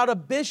talking about a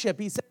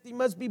bishop. He says he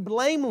must be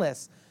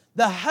blameless,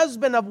 the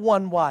husband of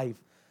one wife,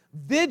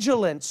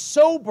 vigilant,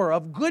 sober,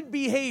 of good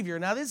behavior.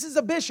 Now, this is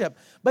a bishop,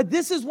 but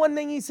this is one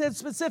thing he said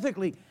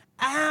specifically,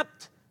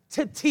 apt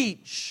to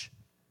teach.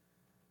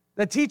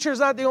 The teacher's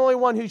not the only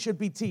one who should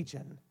be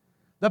teaching.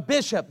 The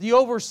bishop, the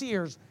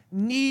overseers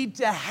need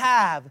to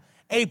have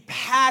a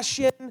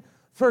passion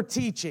for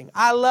teaching.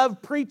 I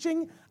love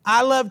preaching.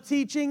 I love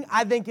teaching.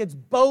 I think it's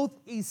both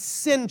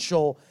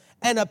essential,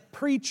 and a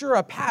preacher,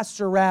 a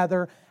pastor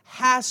rather,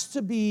 has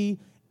to be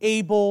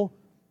able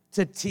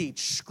to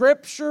teach.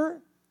 Scripture,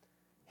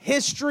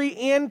 history,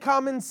 and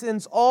common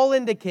sense all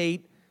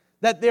indicate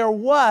that there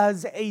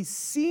was a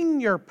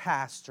senior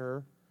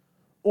pastor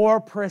or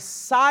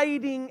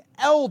presiding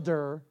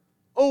elder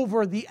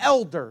over the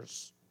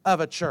elders of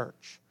a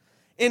church.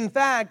 In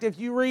fact, if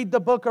you read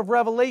the book of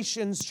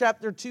Revelations,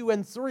 chapter 2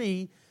 and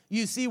 3,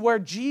 you see where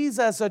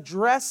Jesus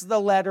addressed the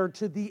letter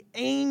to the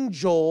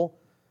angel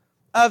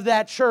of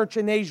that church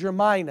in Asia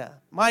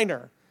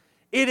Minor.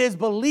 It is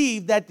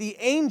believed that the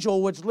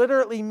angel, which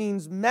literally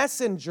means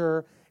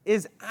messenger,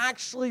 is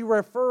actually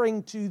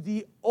referring to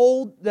the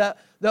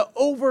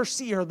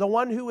overseer, the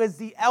one who is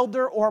the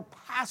elder or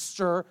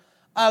pastor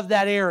of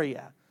that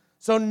area.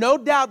 So no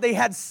doubt they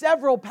had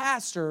several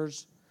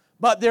pastors,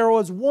 but there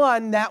was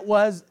one that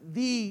was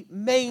the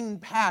main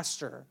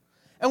pastor.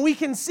 And we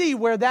can see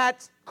where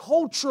that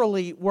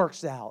culturally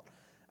works out.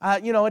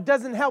 It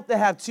doesn't help to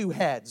have two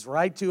heads,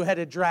 right?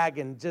 Two-headed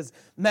dragon just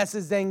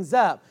messes things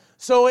up.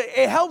 So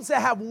it helps to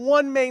have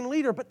one main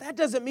leader, but that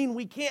doesn't mean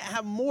we can't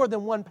have more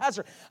than one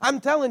pastor. I'm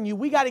telling you,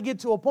 we got to get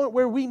to a point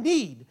where we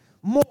need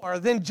more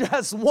than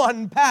just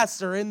one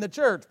pastor in the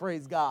church,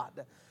 praise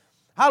God.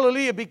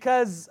 Hallelujah,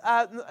 because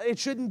it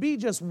shouldn't be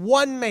just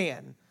one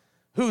man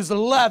who's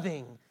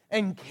loving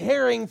and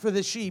caring for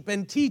the sheep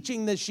and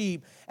teaching the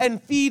sheep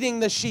and feeding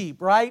the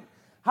sheep, right?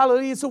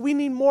 Hallelujah. So we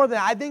need more than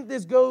that. I think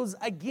this goes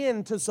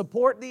again to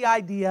support the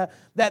idea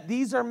that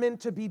these are meant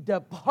to be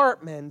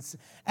departments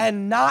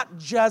and not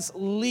just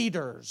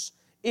leaders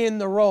in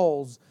the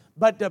roles,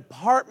 but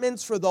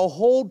departments for the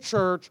whole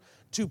church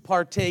to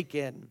partake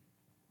in.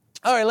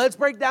 All right, let's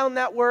break down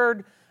that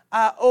word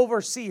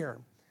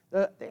overseer.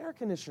 The air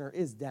conditioner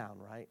is down,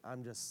 right?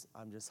 I'm just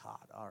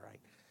hot. All right.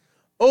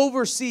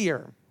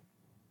 Overseer.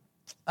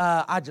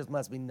 I just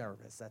must be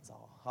nervous, that's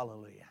all.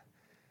 Hallelujah.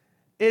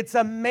 It's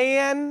a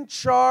man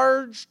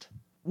charged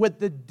with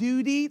the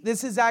duty.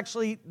 This is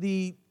actually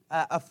the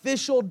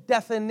official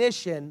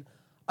definition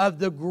of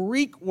the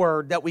Greek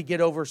word that we get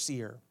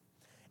overseer.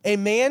 A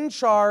man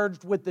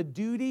charged with the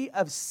duty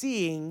of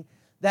seeing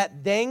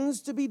that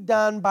things to be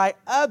done by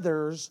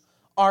others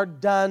are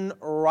done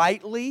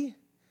rightly.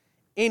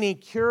 Any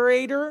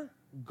curator,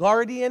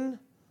 guardian,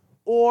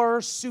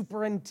 or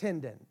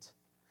superintendent.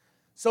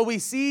 So we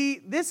see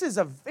this is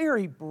a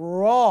very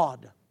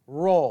broad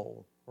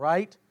role,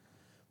 right?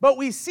 But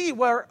we see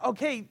where,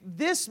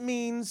 this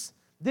means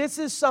this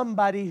is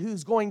somebody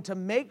who's going to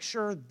make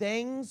sure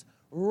things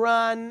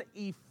run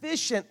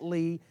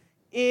efficiently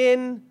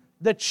in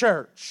the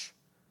church.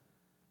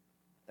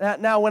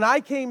 Now, when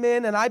I came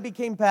in and I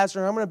became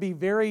pastor, I'm going to be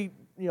very,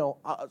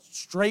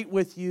 straight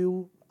with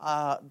you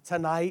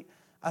tonight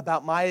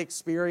about my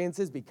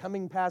experiences,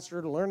 becoming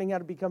pastor, learning how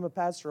to become a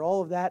pastor,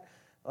 all of that.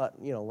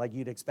 Like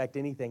you'd expect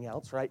anything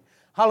else, right?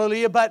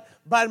 Hallelujah. But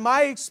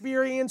my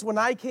experience when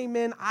I came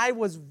in, I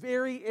was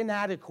very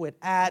inadequate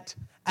at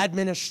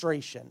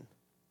administration.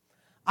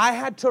 I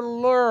had to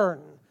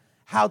learn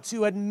how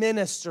to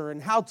administer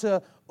and how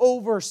to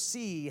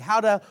oversee,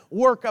 how to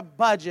work a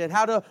budget,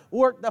 how to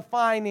work the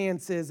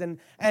finances, and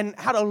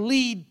how to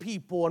lead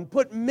people and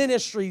put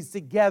ministries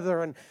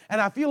together. And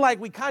I feel like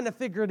we kind of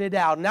figured it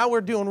out. Now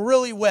we're doing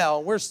really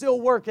well. We're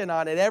still working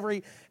on it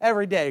every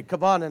day.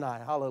 Kavan and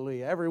I,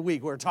 hallelujah. Every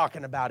week we're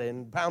talking about it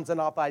and bouncing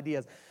off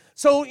ideas.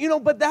 So,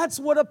 but that's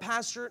what a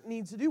pastor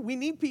needs to do. We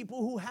need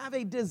people who have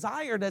a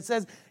desire that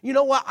says,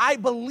 I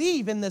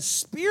believe in the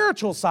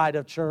spiritual side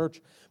of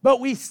church,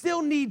 but we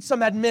still need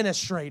some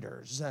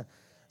administrators.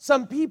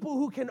 Some people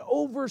who can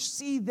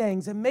oversee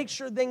things and make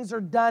sure things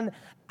are done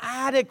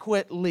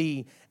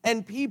adequately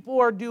and people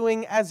are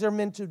doing as they're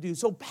meant to do.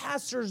 So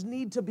pastors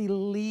need to be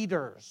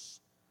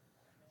leaders.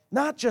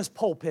 not just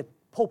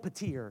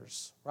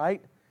pulpiteers,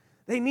 right?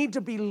 They need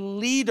to be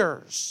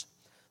leaders.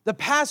 The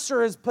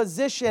pastor is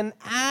positioned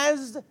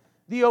as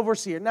the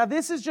overseer. Now,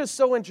 this is just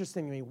so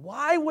interesting to me.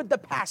 Why would the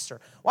pastor,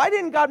 why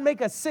didn't God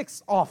make a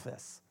sixth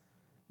office?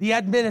 The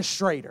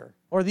administrator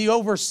or the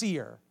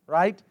overseer,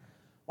 right?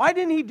 Why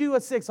didn't he do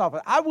a sixth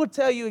office? I will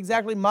tell you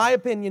exactly my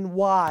opinion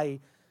why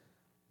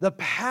the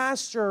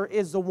pastor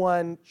is the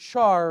one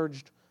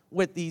charged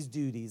with these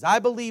duties. I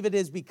believe it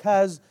is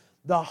because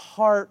the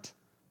heart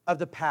of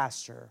the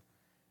pastor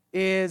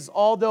is,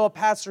 although a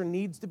pastor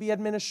needs to be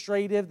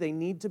administrative, they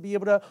need to be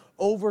able to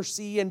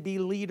oversee and be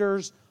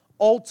leaders,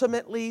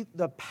 ultimately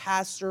the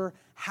pastor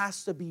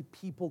has to be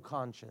people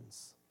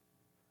conscious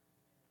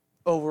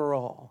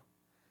overall.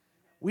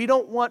 We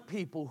don't want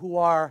people who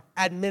are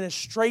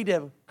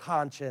administrative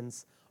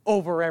conscience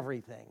over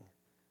everything.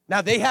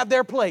 Now, they have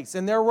their place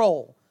and their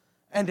role,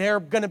 and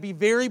they're going to be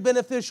very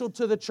beneficial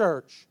to the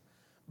church.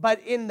 But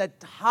in the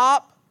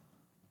top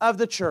of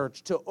the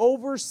church, to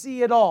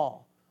oversee it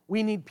all,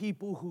 we need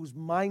people whose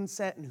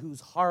mindset and whose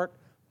heart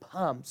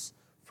pumps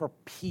for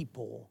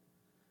people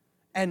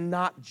and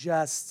not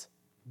just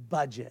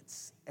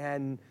budgets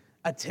and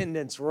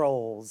attendance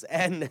rolls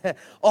and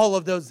all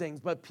of those things,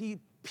 but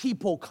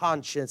people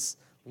conscious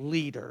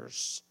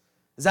leaders.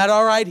 Is that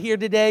all right here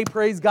today?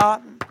 Praise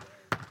God.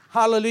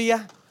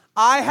 Hallelujah.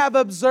 I have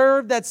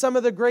observed that some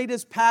of the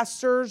greatest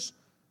pastors,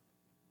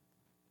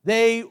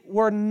 they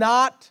were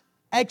not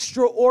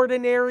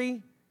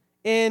extraordinary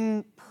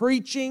in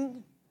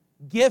preaching,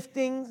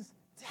 giftings,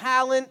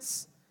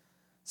 talents.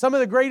 Some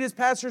of the greatest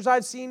pastors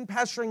I've seen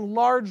pastoring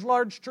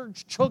large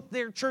churches took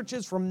their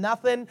churches from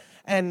nothing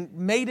and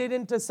made it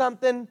into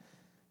something.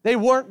 They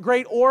weren't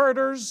great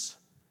orators.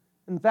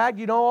 In fact,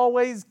 you don't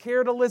always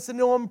care to listen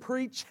to them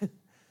preach.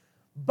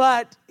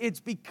 But it's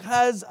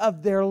because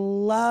of their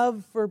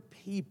love for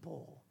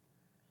people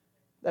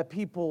that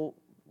people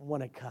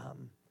want to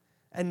come.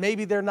 And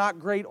maybe they're not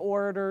great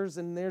orators,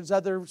 and there's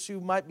others who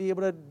might be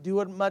able to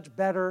do it much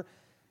better.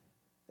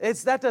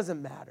 That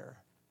doesn't matter,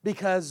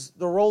 because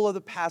the role of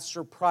the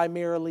pastor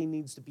primarily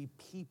needs to be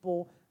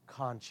people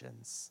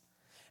conscious.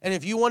 And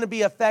if you want to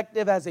be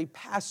effective as a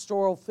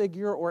pastoral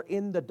figure or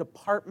in the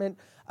department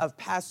of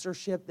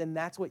pastorship, then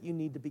that's what you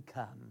need to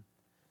become.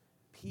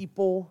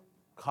 People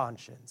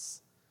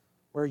conscience,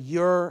 where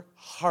your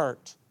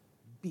heart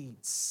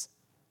beats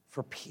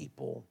for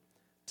people,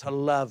 to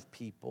love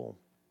people.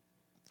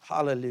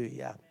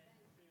 Hallelujah.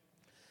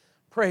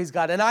 Praise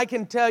God. And I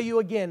can tell you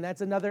again,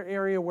 that's another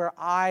area where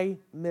I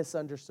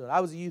misunderstood. I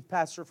was a youth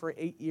pastor for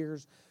 8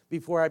 years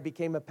before I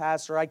became a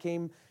pastor. I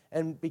came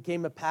and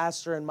became a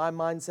pastor, and my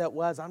mindset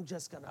was, I'm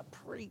just going to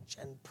preach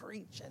and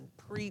preach and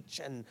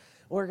preach, and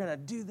we're going to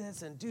do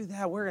this and do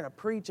that. We're going to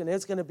preach, and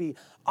it's going to be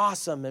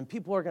awesome, and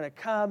people are going to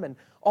come and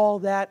all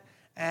that.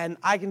 And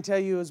I can tell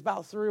you, it was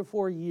about 3 or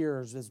 4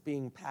 years as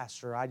being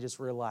pastor, I just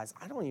realized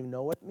I don't even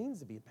know what it means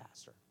to be a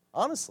pastor,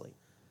 honestly.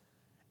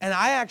 And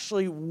I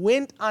actually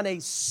went on a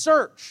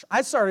search.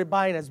 I started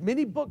buying as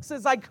many books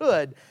as I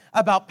could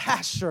about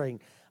pastoring.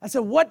 I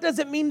said, what does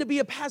it mean to be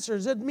a pastor?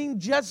 Does it mean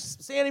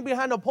just standing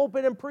behind a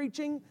pulpit and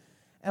preaching?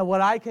 And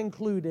what I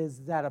conclude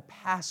is that a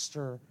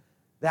pastor,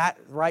 that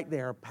right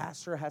there, a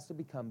pastor has to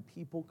become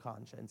people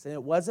conscious. And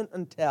it wasn't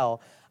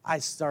until I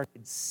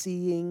started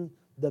seeing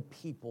the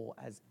people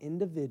as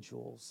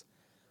individuals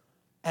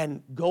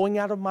and going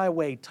out of my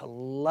way to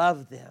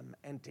love them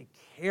and to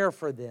care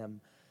for them,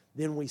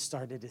 then we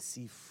started to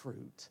see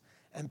fruit,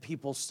 and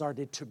people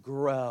started to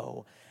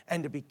grow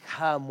and to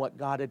become what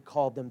God had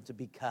called them to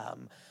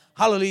become.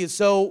 Hallelujah.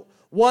 So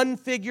one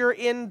figure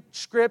in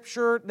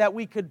Scripture that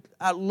we could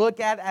look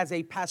at as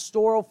a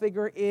pastoral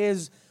figure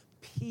is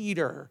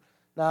Peter.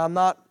 Now, I'm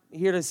not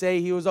here to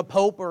say he was a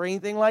pope or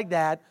anything like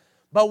that,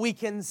 but we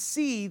can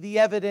see the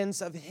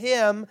evidence of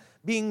him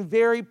being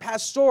very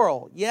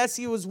pastoral. Yes,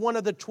 he was one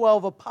of the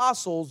 12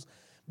 apostles,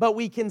 but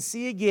we can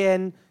see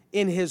again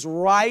in his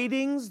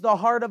writings the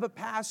heart of a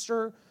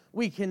pastor.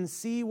 We can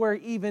see where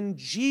even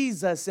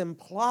Jesus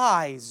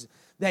implies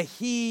that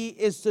he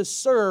is to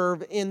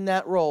serve in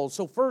that role.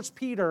 So 1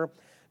 Peter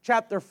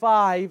chapter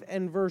 5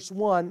 and verse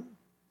 1.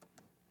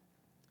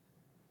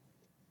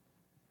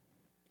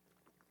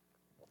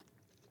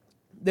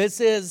 This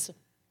is,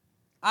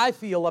 I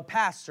feel, a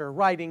pastor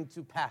writing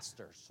to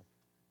pastors.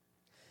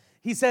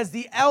 He says,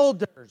 the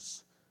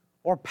elders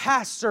or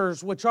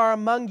pastors which are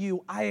among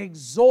you, I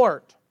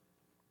exhort,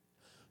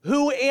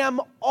 who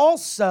am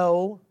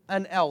also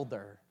an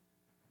elder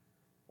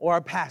or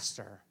a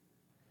pastor,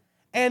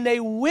 and a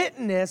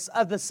witness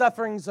of the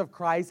sufferings of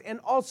Christ,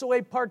 and also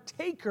a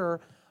partaker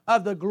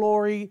of the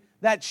glory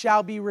that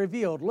shall be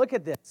revealed. Look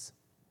at this.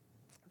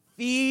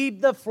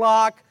 Feed the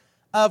flock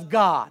of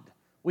God.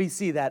 We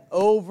see that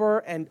over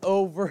and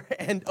over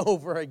and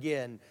over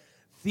again.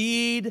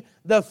 Feed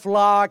the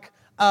flock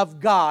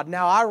of God.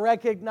 Now, I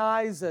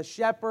recognize a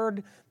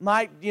shepherd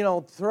might,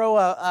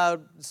 throw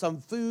some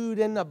food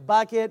in a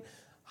bucket,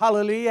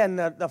 hallelujah, and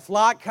the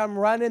flock come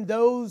running.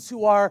 Those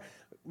who are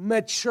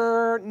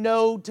mature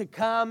know to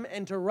come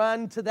and to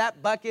run to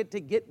that bucket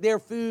to get their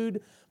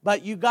food.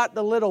 But you got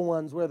the little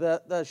ones where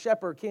the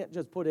shepherd can't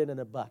just put it in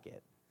a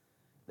bucket.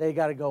 They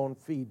got to go and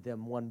feed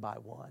them one by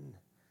one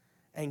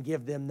and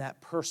give them that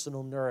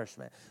personal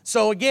nourishment.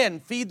 So again,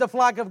 feed the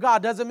flock of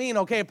God doesn't mean,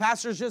 okay, a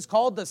pastor's just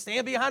called to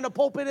stand behind a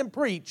pulpit and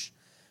preach.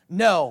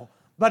 No,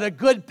 but a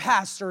good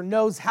pastor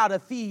knows how to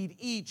feed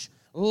each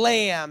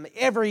lamb,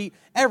 every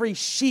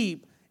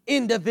sheep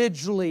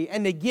individually,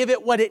 and to give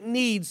it what it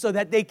needs so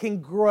that they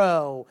can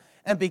grow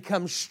and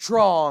become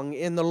strong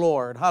in the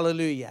Lord.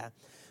 Hallelujah.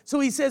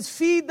 So he says,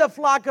 feed the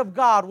flock of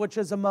God which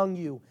is among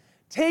you,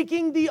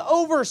 taking the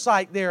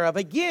oversight thereof.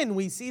 Again,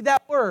 we see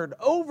that word,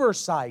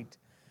 oversight.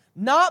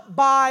 Not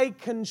by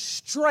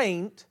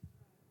constraint,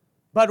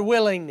 but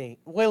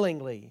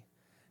willingly.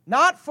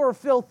 Not for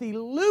filthy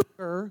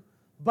lucre,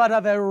 but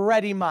of a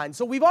ready mind.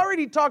 So we've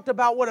already talked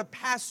about what a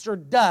pastor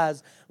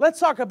does. Let's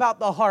talk about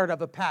the heart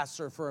of a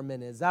pastor for a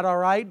minute. Is that all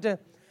right?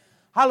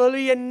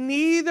 Hallelujah.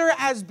 Neither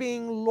as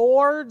being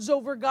lords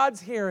over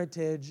God's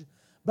heritage,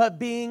 but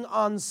being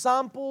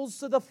ensamples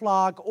to the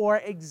flock or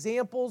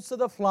examples to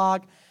the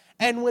flock.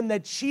 And when the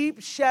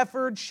chief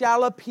shepherd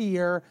shall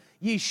appear,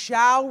 ye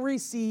shall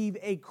receive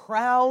a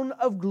crown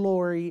of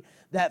glory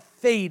that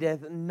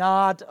fadeth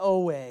not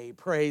away.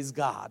 Praise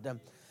God.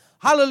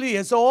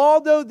 Hallelujah. So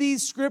although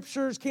these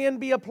scriptures can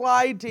be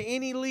applied to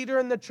any leader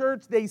in the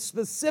church, they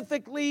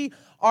specifically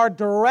are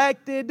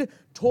directed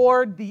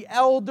toward the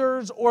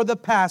elders or the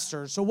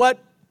pastors. So what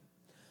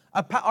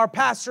are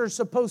pastors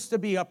supposed to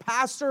be? Our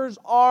pastors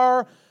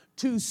are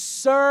to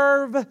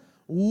serve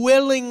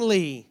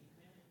willingly,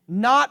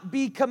 not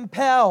be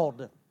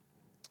compelled.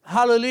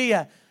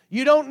 Hallelujah.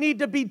 You don't need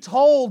to be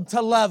told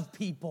to love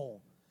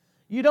people.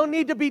 You don't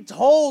need to be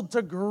told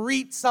to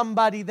greet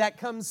somebody that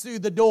comes through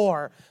the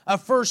door, a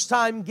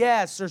first-time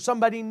guest or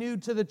somebody new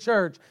to the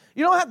church.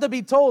 You don't have to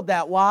be told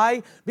that.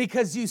 Why?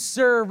 Because you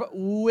serve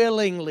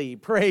willingly.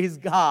 Praise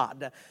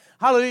God.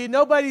 Hallelujah.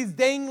 Nobody's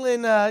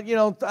dangling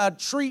a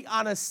treat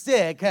on a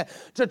stick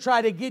to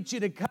try to get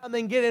you to come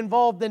and get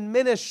involved in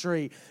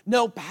ministry.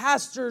 No,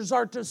 pastors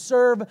are to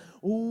serve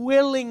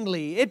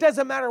willingly. It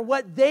doesn't matter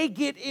what they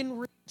get in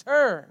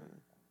return,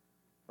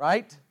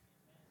 right?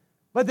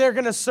 But they're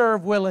going to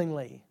serve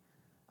willingly.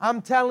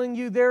 I'm telling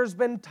you, there's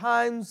been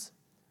times,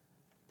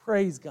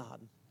 praise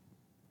God.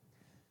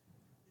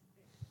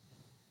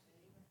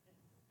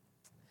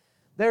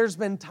 There's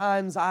been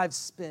times I've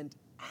spent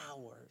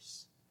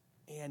hours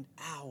and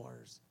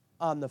hours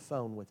on the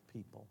phone with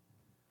people.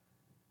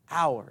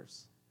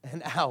 Hours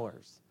and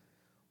hours.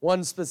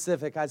 One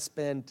specific, I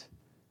spent,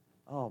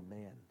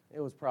 it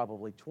was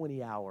probably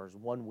 20 hours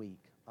 1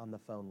 week on the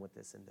phone with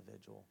this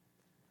individual.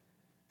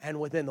 And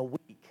within a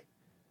week,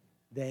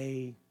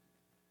 they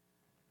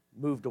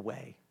moved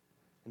away.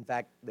 In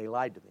fact, they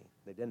lied to me.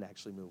 They didn't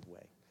actually move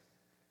away.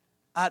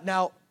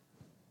 Now,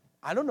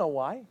 I don't know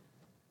why.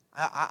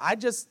 I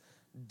just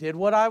did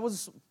what I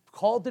was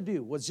called to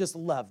do, was just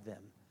love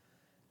them.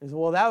 They said,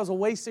 well, that was a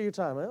waste of your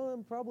time. Well,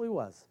 it probably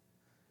was.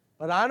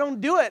 But I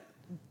don't do it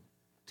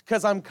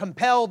because I'm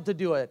compelled to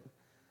do it.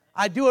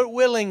 I do it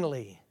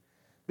willingly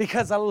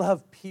because I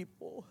love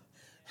people.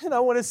 And I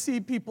want to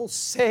see people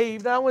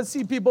saved. I want to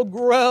see people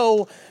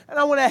grow. And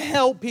I want to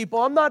help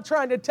people. I'm not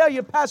trying to tell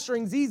you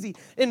pastoring's easy.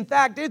 In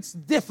fact, it's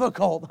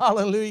difficult.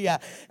 Hallelujah.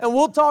 And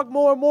we'll talk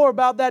more and more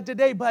about that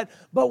today. But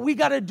we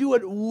got to do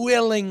it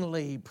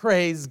willingly.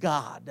 Praise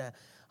God.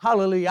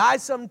 Hallelujah. I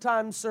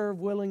sometimes serve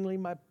willingly.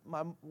 My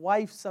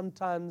wife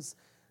sometimes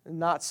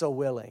not so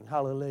willing.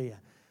 Hallelujah.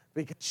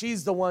 Because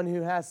she's the one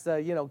who has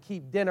to,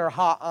 keep dinner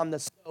hot on the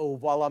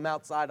stove while I'm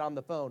outside on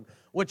the phone,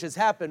 which has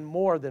happened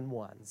more than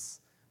once.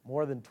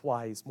 More than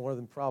twice, more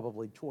than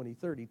probably 20,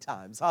 30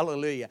 times.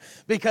 Hallelujah.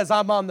 Because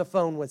I'm on the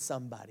phone with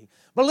somebody.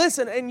 But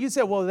listen, and you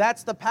say, well,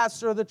 that's the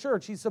pastor of the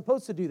church. He's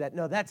supposed to do that.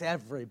 No, that's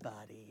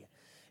everybody.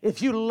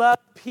 If you love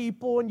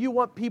people and you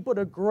want people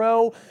to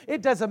grow,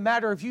 it doesn't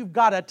matter if you've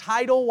got a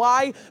title.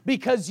 Why?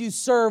 Because you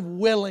serve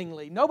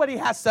willingly. Nobody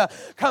has to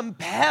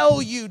compel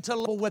you to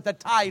live with a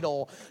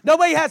title.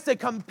 Nobody has to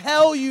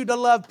compel you to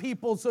love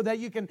people so that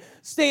you can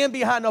stand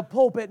behind a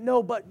pulpit.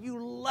 No, but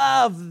you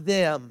love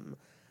them.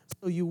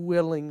 So you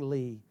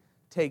willingly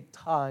take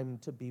time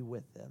to be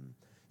with them.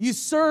 You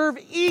serve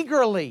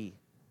eagerly,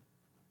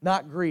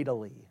 not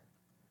greedily.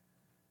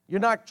 You're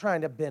not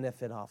trying to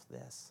benefit off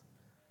this.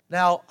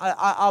 Now,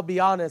 I'll be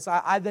honest,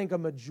 I think a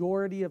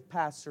majority of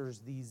pastors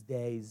these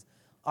days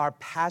are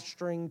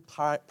pastoring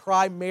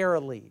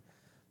primarily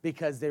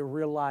because they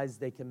realize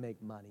they can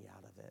make money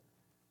out of it.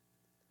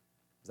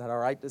 Is that all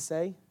right to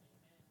say?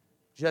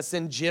 Just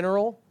in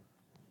general?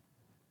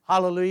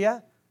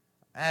 Hallelujah.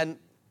 And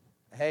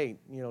hey,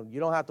 you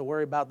don't have to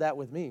worry about that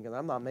with me because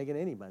I'm not making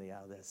any money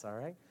out of this, all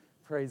right?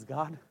 Praise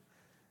God.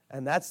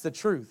 And that's the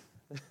truth.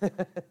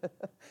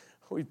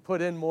 We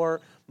put in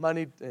more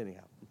money.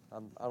 Anyhow,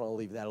 I'm going to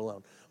leave that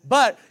alone.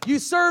 But you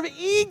serve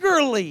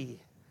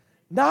eagerly,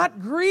 not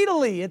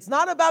greedily. It's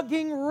not about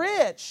getting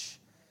rich.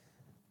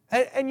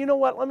 And you know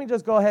what? Let me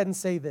just go ahead and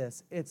say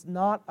this. It's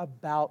not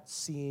about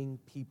seeing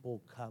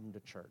people come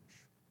to church.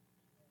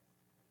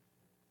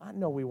 I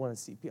know we want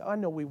to see people. I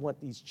know we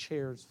want these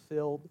chairs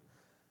filled.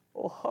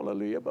 Oh,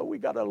 hallelujah. But we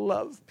got to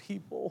love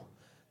people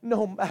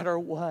no matter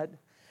what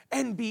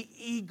and be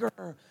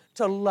eager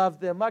to love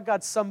them. I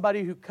got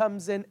somebody who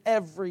comes in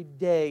every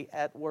day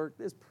at work.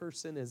 This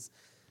person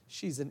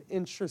she's an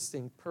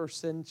interesting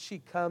person. She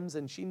comes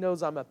and she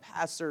knows I'm a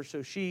pastor,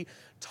 so she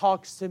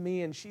talks to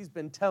me, and she's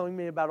been telling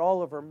me about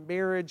all of her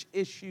marriage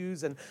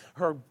issues, and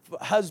her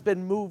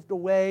husband moved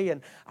away,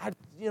 and I,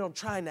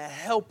 trying to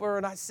help her,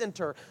 and I sent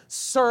her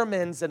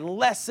sermons and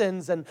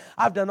lessons, and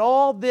I've done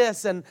all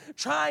this and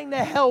trying to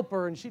help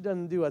her, and she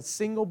doesn't do a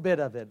single bit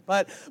of it.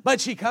 But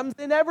she comes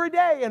in every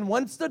day and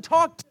wants to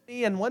talk to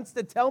me and wants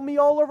to tell me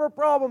all of her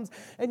problems.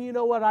 And you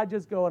know what? I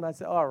just go and I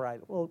say, all right,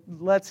 well,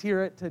 let's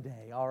hear it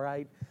today, all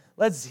right?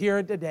 Let's hear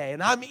it today.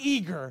 And I'm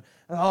eager.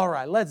 All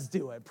right, let's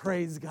do it.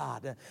 Praise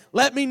God.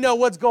 Let me know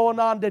what's going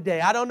on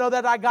today. I don't know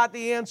that I got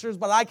the answers,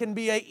 but I can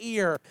be an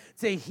ear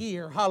to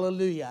hear.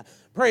 Hallelujah.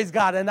 Praise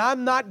God. And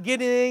I'm not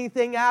getting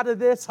anything out of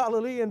this.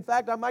 Hallelujah. In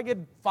fact, I might get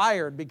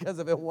fired because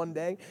of it one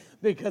day,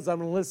 because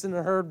I'm listening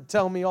to her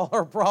tell me all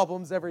her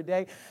problems every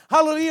day.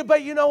 Hallelujah.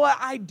 But you know what?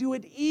 I do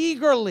it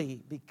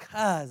eagerly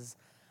because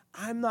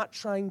I'm not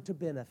trying to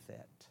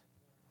benefit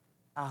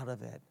out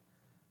of it.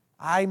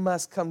 I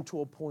must come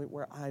to a point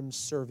where I'm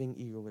serving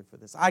eagerly for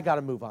this. I got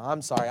to move on.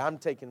 I'm sorry. I'm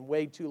taking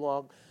way too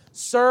long.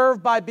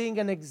 Serve by being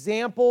an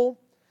example,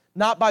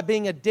 not by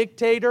being a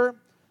dictator.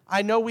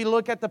 I know we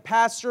look at the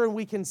pastor and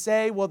we can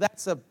say, well,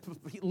 that's a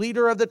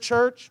leader of the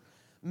church.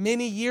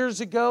 Many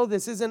years ago,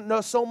 this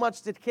isn't so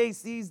much the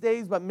case these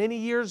days, but many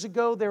years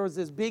ago, there was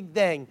this big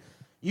thing.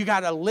 You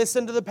got to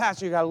listen to the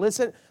pastor. You got to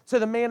listen to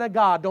the man of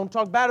God. Don't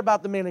talk bad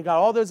about the man of God.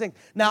 All those things.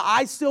 Now,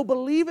 I still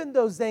believe in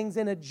those things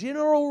in a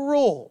general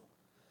rule.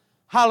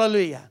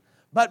 Hallelujah.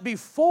 But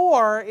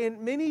before,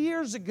 many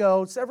years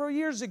ago, several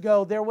years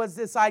ago, there was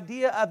this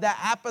idea of the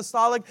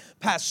apostolic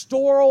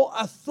pastoral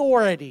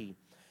authority.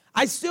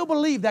 I still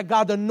believe that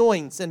God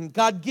anoints and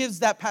God gives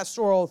that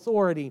pastoral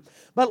authority.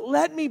 But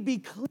let me be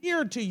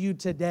clear to you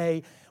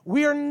today,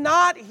 we are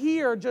not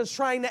here just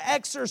trying to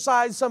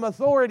exercise some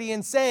authority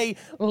and say,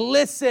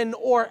 listen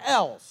or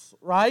else,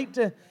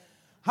 right?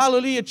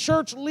 Hallelujah.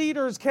 Church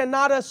leaders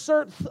cannot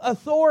assert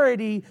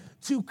authority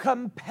to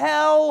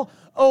compel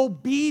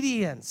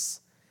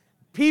obedience.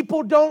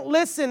 People don't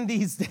listen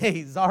these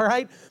days, all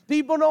right?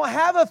 People don't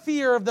have a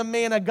fear of the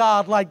man of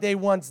God like they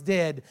once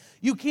did.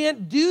 You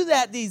can't do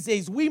that these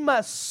days. We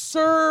must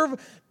serve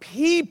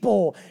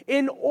people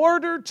in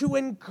order to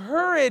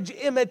encourage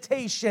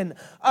imitation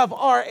of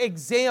our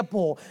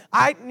example.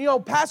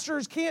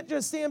 Pastors can't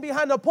just stand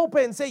behind the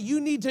pulpit and say, you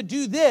need to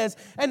do this,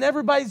 and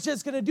everybody's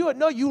just going to do it.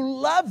 No, you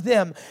love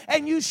them,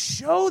 and you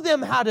show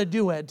them how to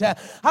do it.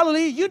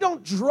 Hallelujah. You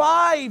don't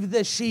drive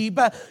the sheep,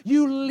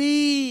 you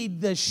lead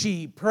the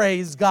sheep.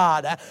 Praise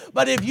God.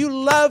 But if you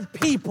love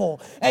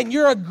people and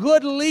you're a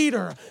good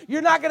leader,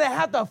 you're not going to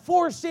have to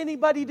force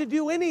anybody to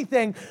do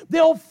anything.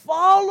 They'll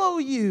follow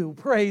you.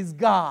 Praise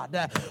God.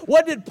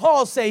 What did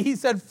Paul say? He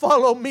said,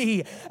 follow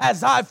me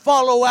as I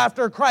follow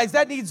after Christ.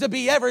 That needs to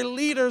be every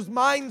leader's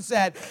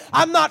mindset.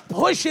 I'm not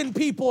pushing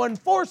people and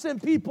forcing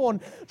people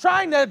and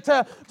trying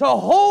to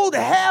hold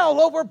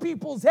hell over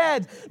people's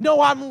heads.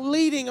 No, I'm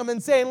leading them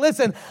and saying,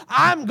 listen,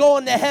 I'm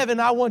going to heaven.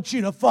 I want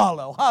you to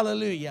follow.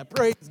 Hallelujah.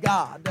 Praise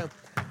God.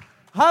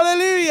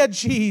 Hallelujah,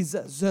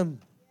 Jesus.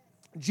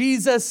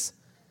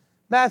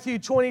 Matthew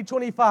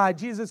 20:25,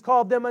 Jesus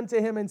called them unto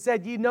him and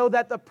said, ye know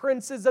that the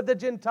princes of the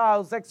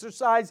Gentiles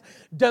exercise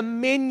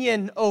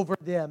dominion over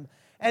them,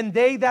 and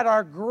they that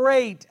are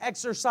great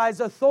exercise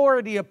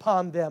authority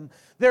upon them.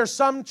 There are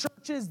some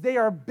churches, they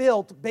are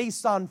built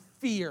based on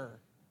fear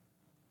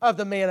of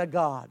the man of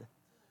God.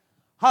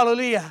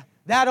 Hallelujah.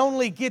 That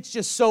only gets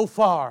you so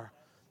far.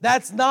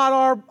 That's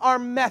not our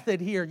method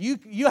here.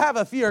 You have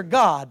a fear of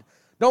God.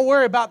 Don't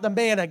worry about the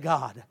man of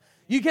God.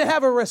 You can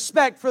have a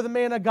respect for the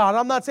man of God.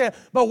 I'm not saying,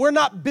 but we're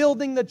not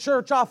building the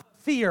church off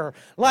fear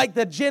like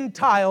the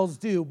Gentiles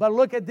do. But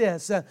look at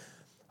this.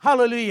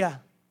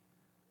 Hallelujah.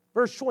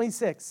 Verse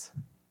 26.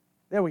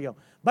 There we go.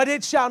 But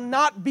it shall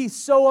not be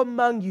so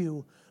among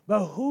you,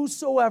 but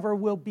whosoever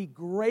will be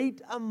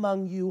great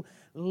among you,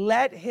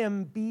 let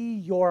him be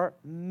your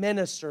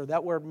minister.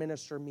 That word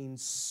minister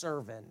means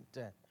servant.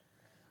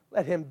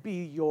 Let him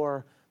be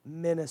your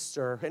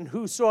minister. And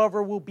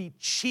whosoever will be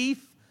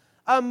chief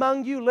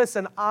among you,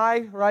 listen,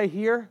 I right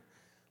here,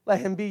 let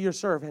him be your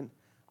servant.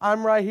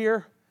 I'm right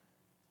here.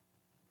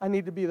 I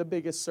need to be the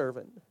biggest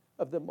servant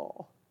of them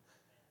all.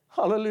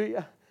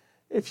 Hallelujah.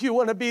 If you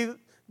want to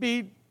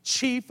be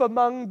chief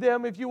among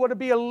them, if you want to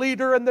be a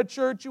leader in the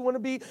church, you want to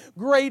be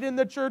great in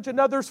the church and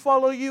others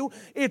follow you,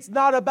 it's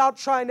not about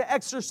trying to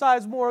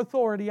exercise more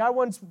authority. I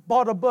once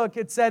bought a book.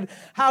 It said,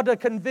 How to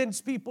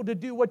Convince People to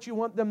Do What You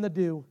Want Them to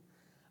Do.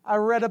 I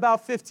read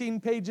about 15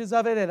 pages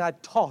of it and I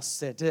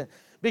tossed it.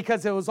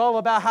 Because it was all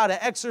about how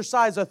to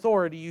exercise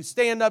authority. You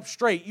stand up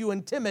straight. You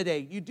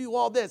intimidate. You do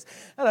all this.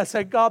 And I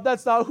said, God,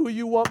 that's not who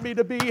you want me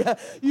to be.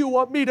 You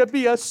want me to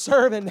be a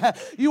servant.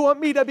 You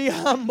want me to be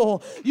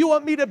humble. You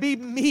want me to be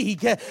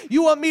meek.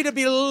 You want me to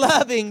be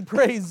loving.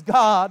 Praise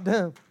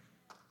God.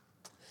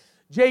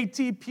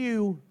 J.T.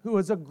 Pugh, who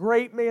was a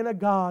great man of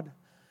God,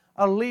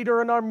 a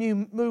leader in our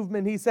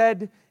movement. He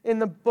said in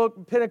the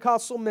book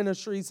Pentecostal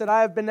Ministry, he said,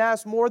 I have been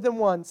asked more than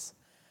once,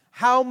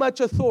 how much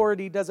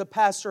authority does a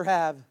pastor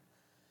have?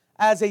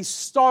 As a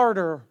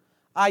starter,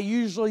 I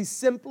usually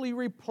simply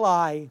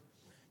reply,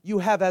 you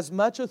have as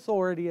much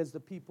authority as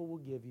the people will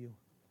give you.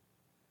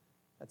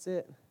 That's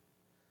it.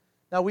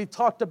 Now, we've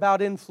talked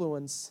about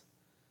influence.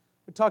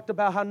 We talked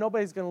about how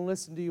nobody's going to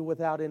listen to you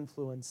without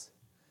influence.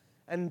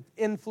 And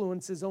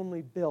influence is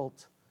only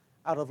built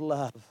out of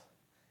love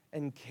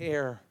and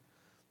care.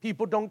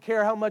 People don't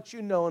care how much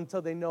you know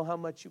until they know how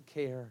much you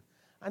care.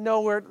 I know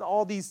we're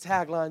all these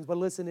taglines, but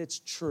listen, it's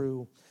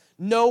true.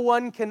 No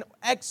one can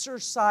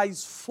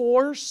exercise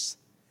force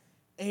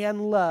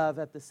and love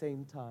at the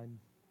same time.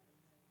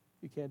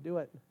 You can't do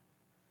it.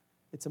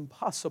 It's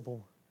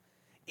impossible.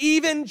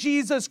 Even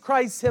Jesus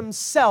Christ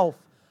himself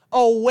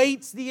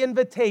awaits the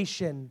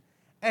invitation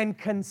and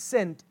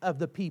consent of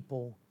the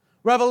people.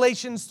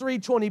 Revelations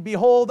 3:20,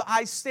 behold,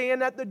 I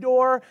stand at the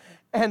door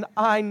and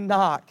I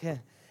knock.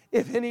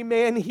 If any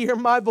man hear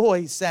my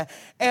voice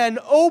and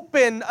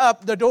open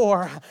up the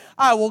door,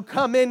 I will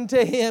come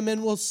into him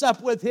and will sup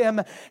with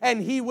him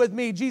and he with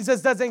me.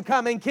 Jesus doesn't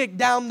come and kick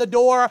down the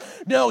door.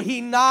 No,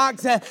 he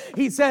knocks.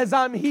 He says,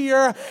 I'm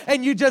here,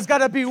 and you just got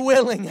to be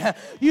willing.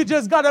 You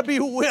just got to be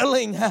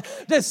willing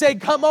to say,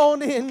 come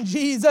on in,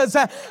 Jesus.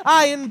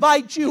 I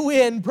invite you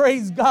in.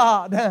 Praise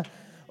God.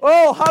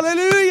 Oh,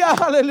 hallelujah,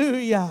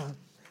 hallelujah.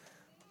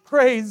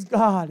 Praise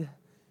God.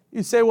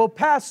 You say, well,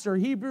 Pastor,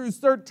 Hebrews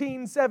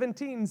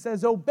 13:17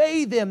 says,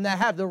 obey them that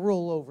have the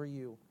rule over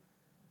you.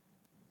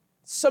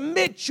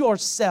 Submit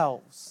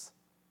yourselves.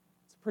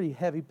 It's a pretty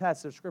heavy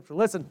passage of Scripture.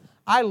 Listen,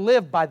 I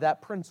live by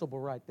that principle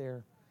right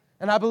there.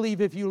 And I believe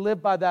if you live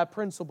by that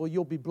principle,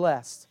 you'll be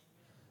blessed.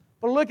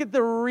 But look at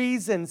the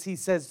reasons he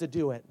says to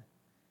do it.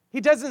 He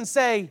doesn't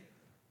say,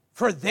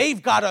 for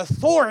they've got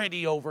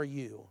authority over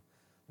you.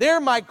 They're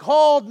my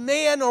called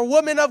man or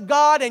woman of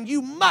God, and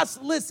you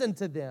must listen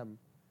to them.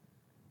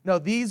 No,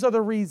 these are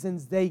the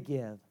reasons they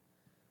give.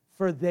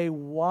 For they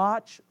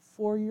watch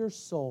for your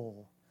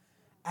soul,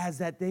 as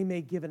that they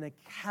may give an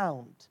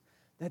account,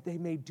 that they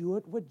may do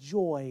it with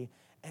joy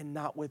and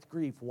not with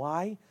grief.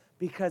 Why?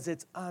 Because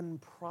it's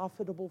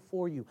unprofitable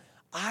for you.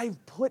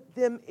 I've put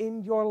them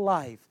in your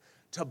life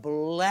to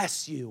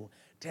bless you,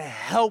 to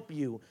help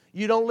you.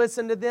 You don't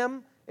listen to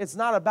them, it's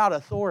not about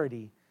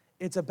authority.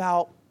 It's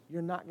about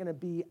you're not going to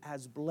be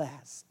as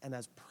blessed and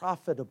as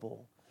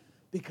profitable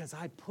because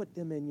I put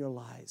them in your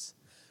lives.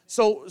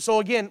 So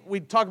again,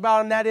 we talk about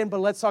on that end, but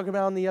let's talk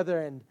about on the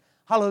other end.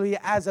 Hallelujah.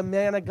 As a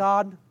man of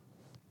God,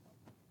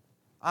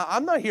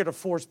 I'm not here to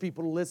force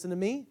people to listen to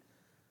me.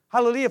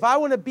 Hallelujah. If I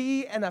want to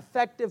be an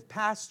effective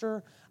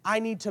pastor, I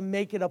need to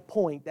make it a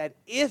point that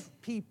if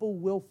people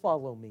will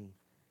follow me,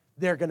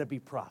 they're going to be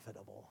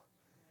profitable.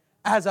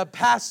 As a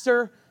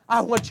pastor, I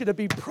want you to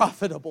be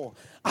profitable.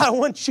 I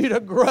want you to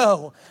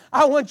grow.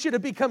 I want you to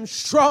become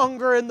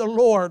stronger in the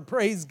Lord.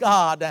 Praise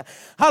God.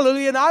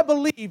 Hallelujah. And I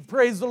believe,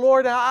 praise the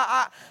Lord, and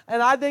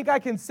I think I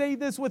can say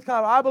this with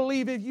confidence. I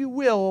believe if you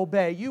will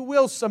obey, you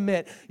will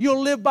submit,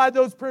 you'll live by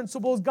those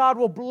principles, God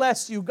will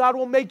bless you. God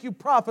will make you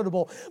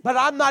profitable. But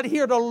I'm not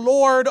here to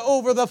lord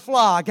over the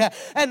flock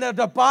and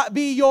to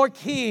be your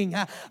king.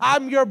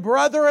 I'm your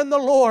brother in the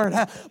Lord.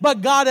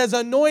 But God has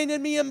anointed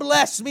me and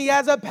blessed me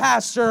as a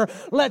pastor.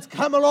 Let's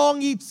come along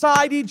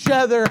beside each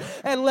other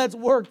and let's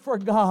work for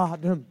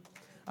God.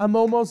 I'm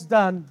almost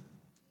done.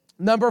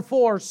 Number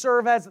 4,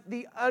 serve as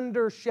the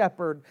under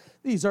shepherd.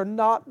 These are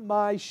not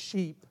my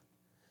sheep.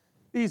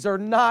 These are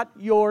not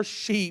your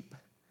sheep.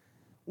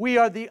 We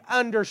are the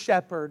under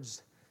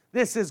shepherds.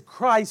 This is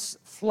Christ's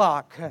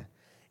flock.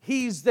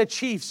 He's the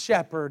chief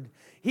shepherd.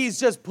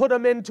 He's just put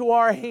them into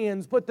our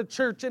hands, put the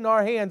church in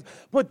our hands,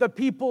 put the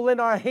people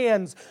in our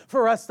hands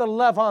for us to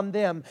love on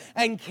them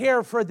and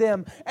care for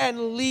them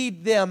and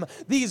lead them.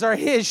 These are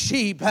His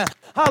sheep.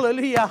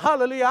 Hallelujah,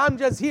 hallelujah. I'm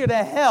just here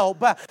to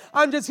help.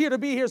 I'm just here to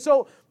be here.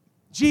 So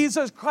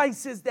Jesus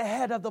Christ is the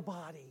head of the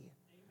body,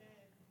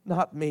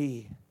 not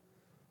me.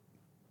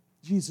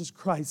 Jesus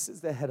Christ is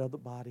the head of the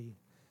body.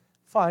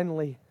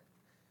 Finally,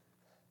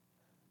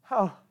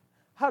 how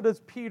does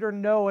Peter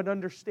know and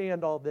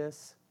understand all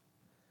this?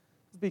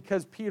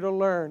 Because Peter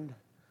learned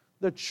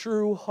the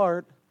true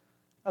heart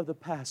of the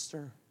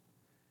pastor.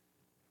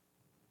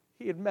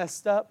 He had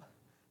messed up,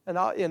 and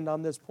I'll end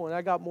on this point.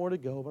 I got more to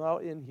go, but I'll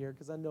end here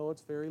because I know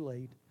it's very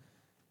late.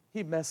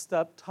 He messed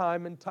up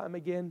time and time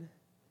again.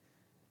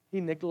 He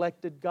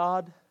neglected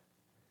God.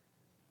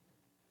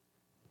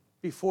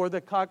 Before the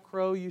cock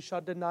crow, you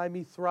shall deny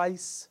me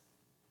thrice.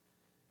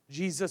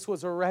 Jesus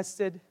was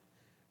arrested.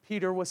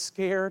 Peter was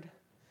scared.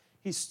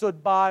 He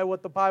stood by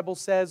what the Bible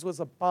says was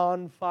a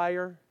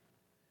bonfire.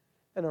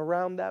 And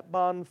around that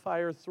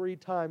bonfire 3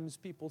 times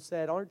people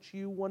said, aren't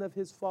you one of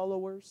his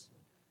followers?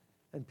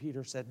 And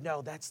Peter said,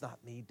 no, that's not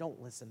me. Don't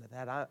listen to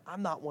that.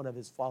 I'm not one of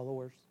his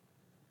followers.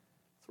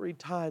 3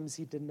 times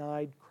he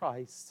denied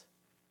Christ.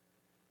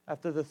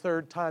 After the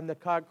 3rd time the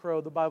cock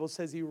crowed, the Bible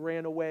says he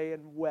ran away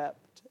and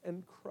wept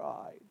and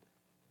cried.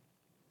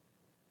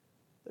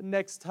 The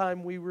next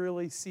time we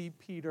really see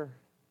Peter,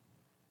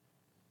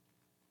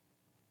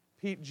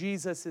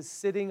 Jesus is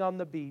sitting on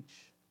the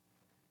beach.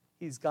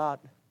 He's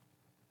got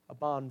a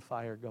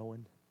bonfire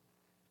going,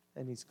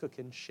 and he's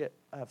cooking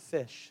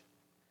fish.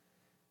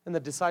 And the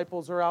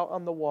disciples are out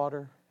on the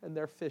water, and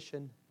they're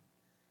fishing.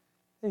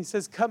 And he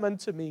says, "Come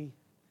unto me."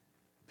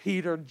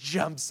 Peter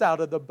jumps out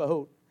of the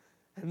boat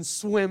and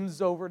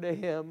swims over to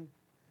him.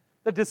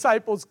 The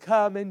disciples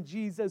come, and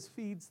Jesus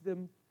feeds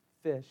them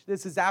fish.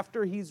 This is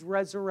after he's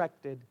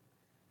resurrected.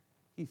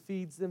 He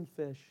feeds them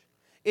fish.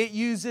 It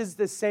uses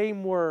the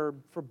same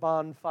word for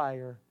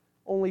bonfire,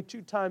 only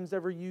 2 times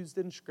ever used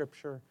in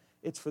Scripture.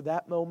 It's for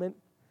that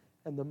moment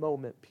and the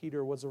moment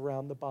Peter was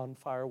around the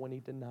bonfire when he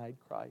denied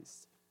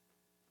Christ.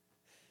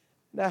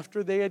 And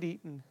after they had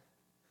eaten,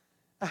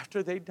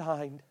 after they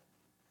dined,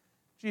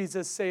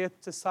 Jesus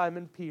saith to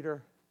Simon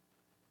Peter,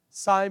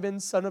 "Simon,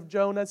 son of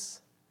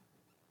Jonas,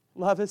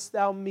 lovest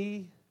thou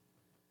me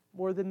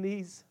more than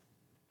these?"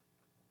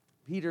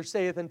 Peter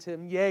saith unto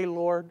him, "Yea,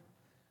 Lord,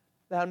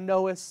 thou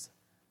knowest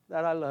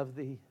that I love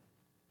thee."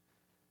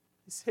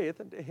 He saith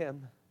unto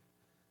him,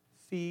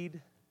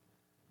 "Feed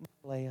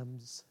my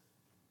lambs."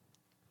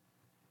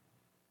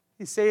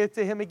 He saith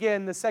to him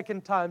again the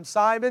second time,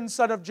 "Simon,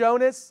 son of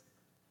Jonas,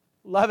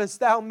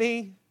 lovest thou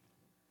me?"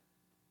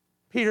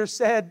 Peter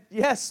said,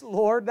 "Yes,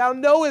 Lord, thou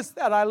knowest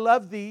that I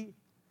love thee."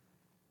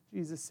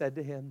 Jesus said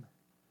to him,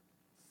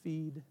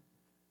 "Feed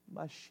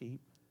my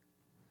sheep."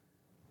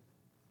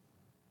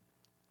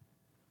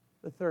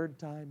 The third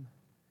time,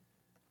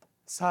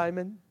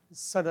 "Simon,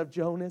 son of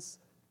Jonas,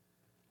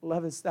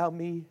 lovest thou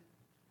me?"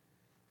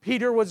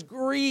 Peter was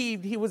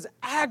grieved. He was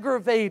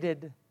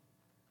aggravated.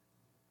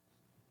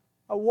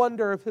 I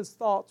wonder if his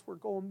thoughts were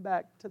going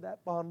back to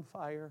that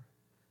bonfire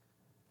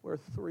where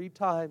 3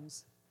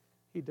 times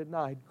he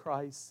denied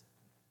Christ.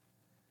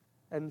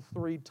 And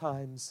 3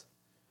 times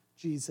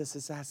Jesus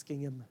is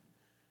asking him,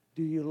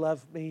 "Do you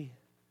love me?"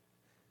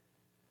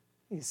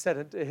 He said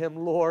unto him,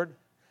 "Lord,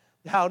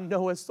 thou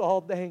knowest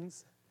all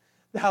things.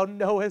 Thou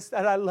knowest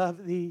that I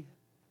love thee."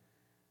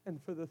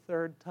 And for the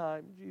 3rd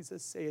time,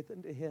 Jesus saith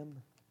unto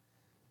him,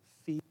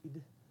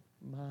 "Feed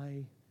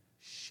my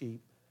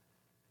sheep."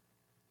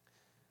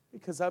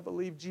 Because I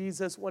believe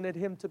Jesus wanted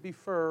him to be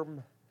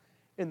firm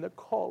in the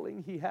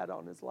calling he had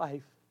on his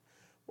life.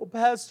 "Well,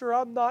 Pastor,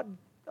 I'm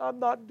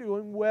not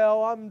doing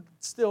well. I'm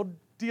still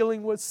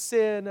dealing with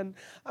sin, and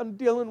I'm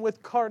dealing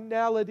with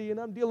carnality, and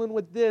I'm dealing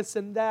with this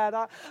and that.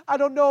 I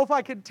don't know if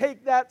I can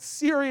take that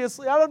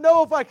seriously. I don't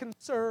know if I can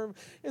serve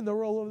in the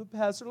role of the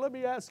pastor." Let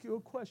me ask you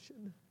a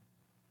question.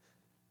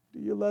 Do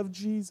you love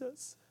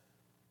Jesus?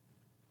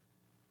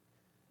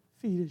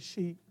 Feed his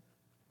sheep.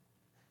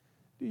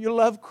 Do you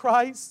love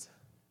Christ?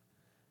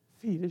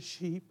 Feed his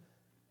sheep.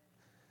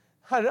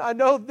 I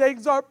know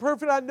things aren't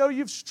perfect. I know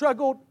you've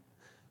struggled.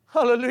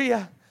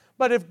 Hallelujah.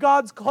 But if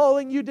God's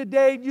calling you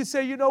today and you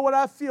say, "You know what,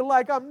 I feel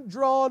like I'm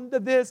drawn to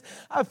this.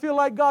 I feel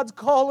like God's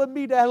calling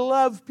me to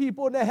love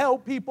people and to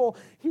help people."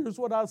 Here's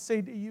what I'll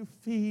say to you: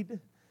 feed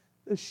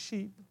the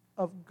sheep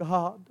of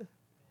God.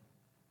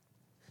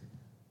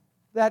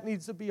 That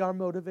needs to be our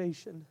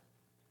motivation.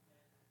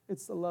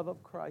 It's the love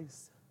of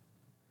Christ.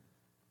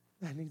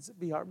 That needs to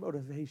be our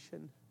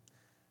motivation.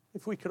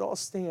 If we could all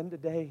stand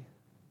today.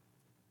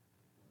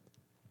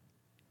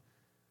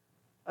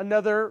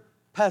 Another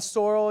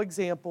pastoral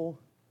example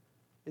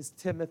is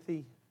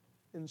Timothy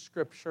in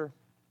Scripture.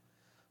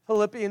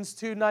 Philippians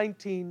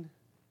 2:19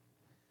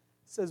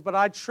 says, "But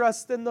I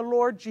trust in the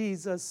Lord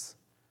Jesus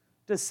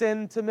to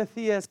send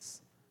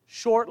Timotheus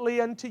shortly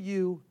unto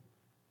you,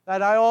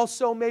 that I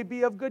also may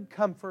be of good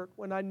comfort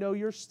when I know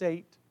your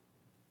state.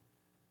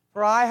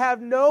 For I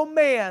have no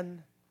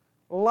man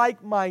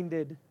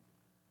like-minded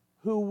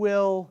who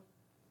will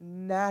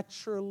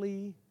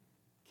naturally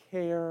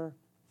care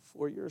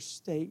for your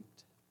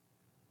state."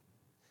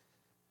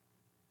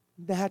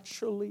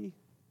 Naturally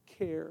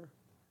care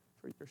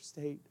for your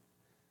state.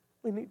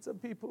 We need some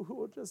people who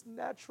will just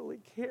naturally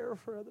care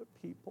for other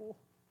people.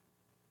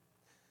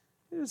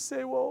 You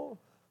say, "Well,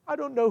 I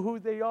don't know who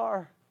they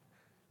are."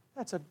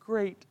 That's a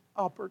great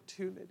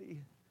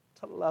opportunity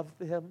to love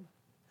them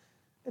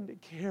and to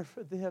care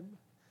for them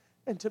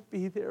and to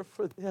be there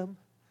for them.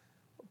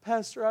 "Well,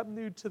 Pastor, I'm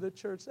new to the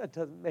church." That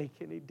doesn't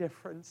make any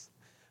difference,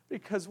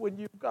 because when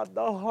you've got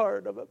the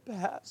heart of a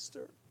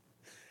pastor,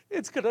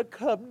 it's going to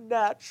come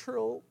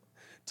natural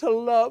to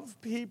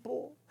love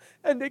people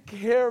and to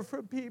care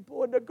for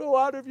people and to go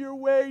out of your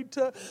way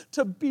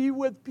to be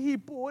with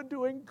people and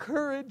to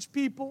encourage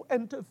people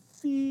and to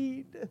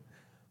feed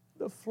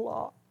the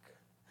flock.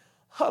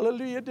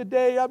 Hallelujah.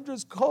 Today I'm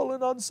just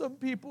calling on some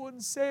people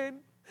and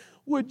saying,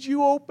 would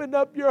you open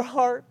up your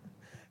heart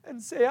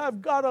and say,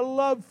 "I've got a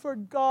love for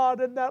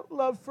God, and that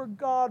love for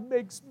God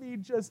makes me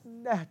just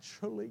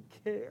naturally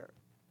care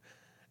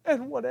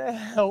and want to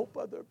help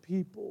other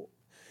people."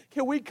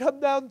 Can we come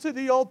down to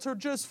the altar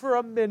just for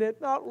a minute?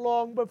 Not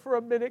long, but for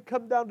a minute,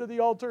 come down to the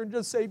altar and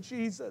just say,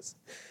 "Jesus,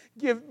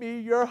 give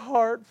me your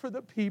heart for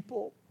the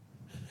people.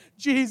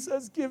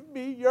 Jesus, give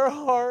me your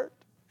heart.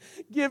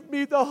 Give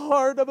me the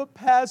heart of a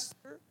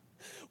pastor.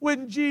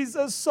 When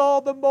Jesus saw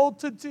the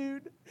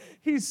multitude,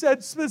 he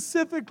said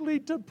specifically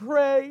to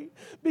pray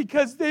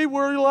because they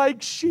were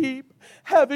like sheep having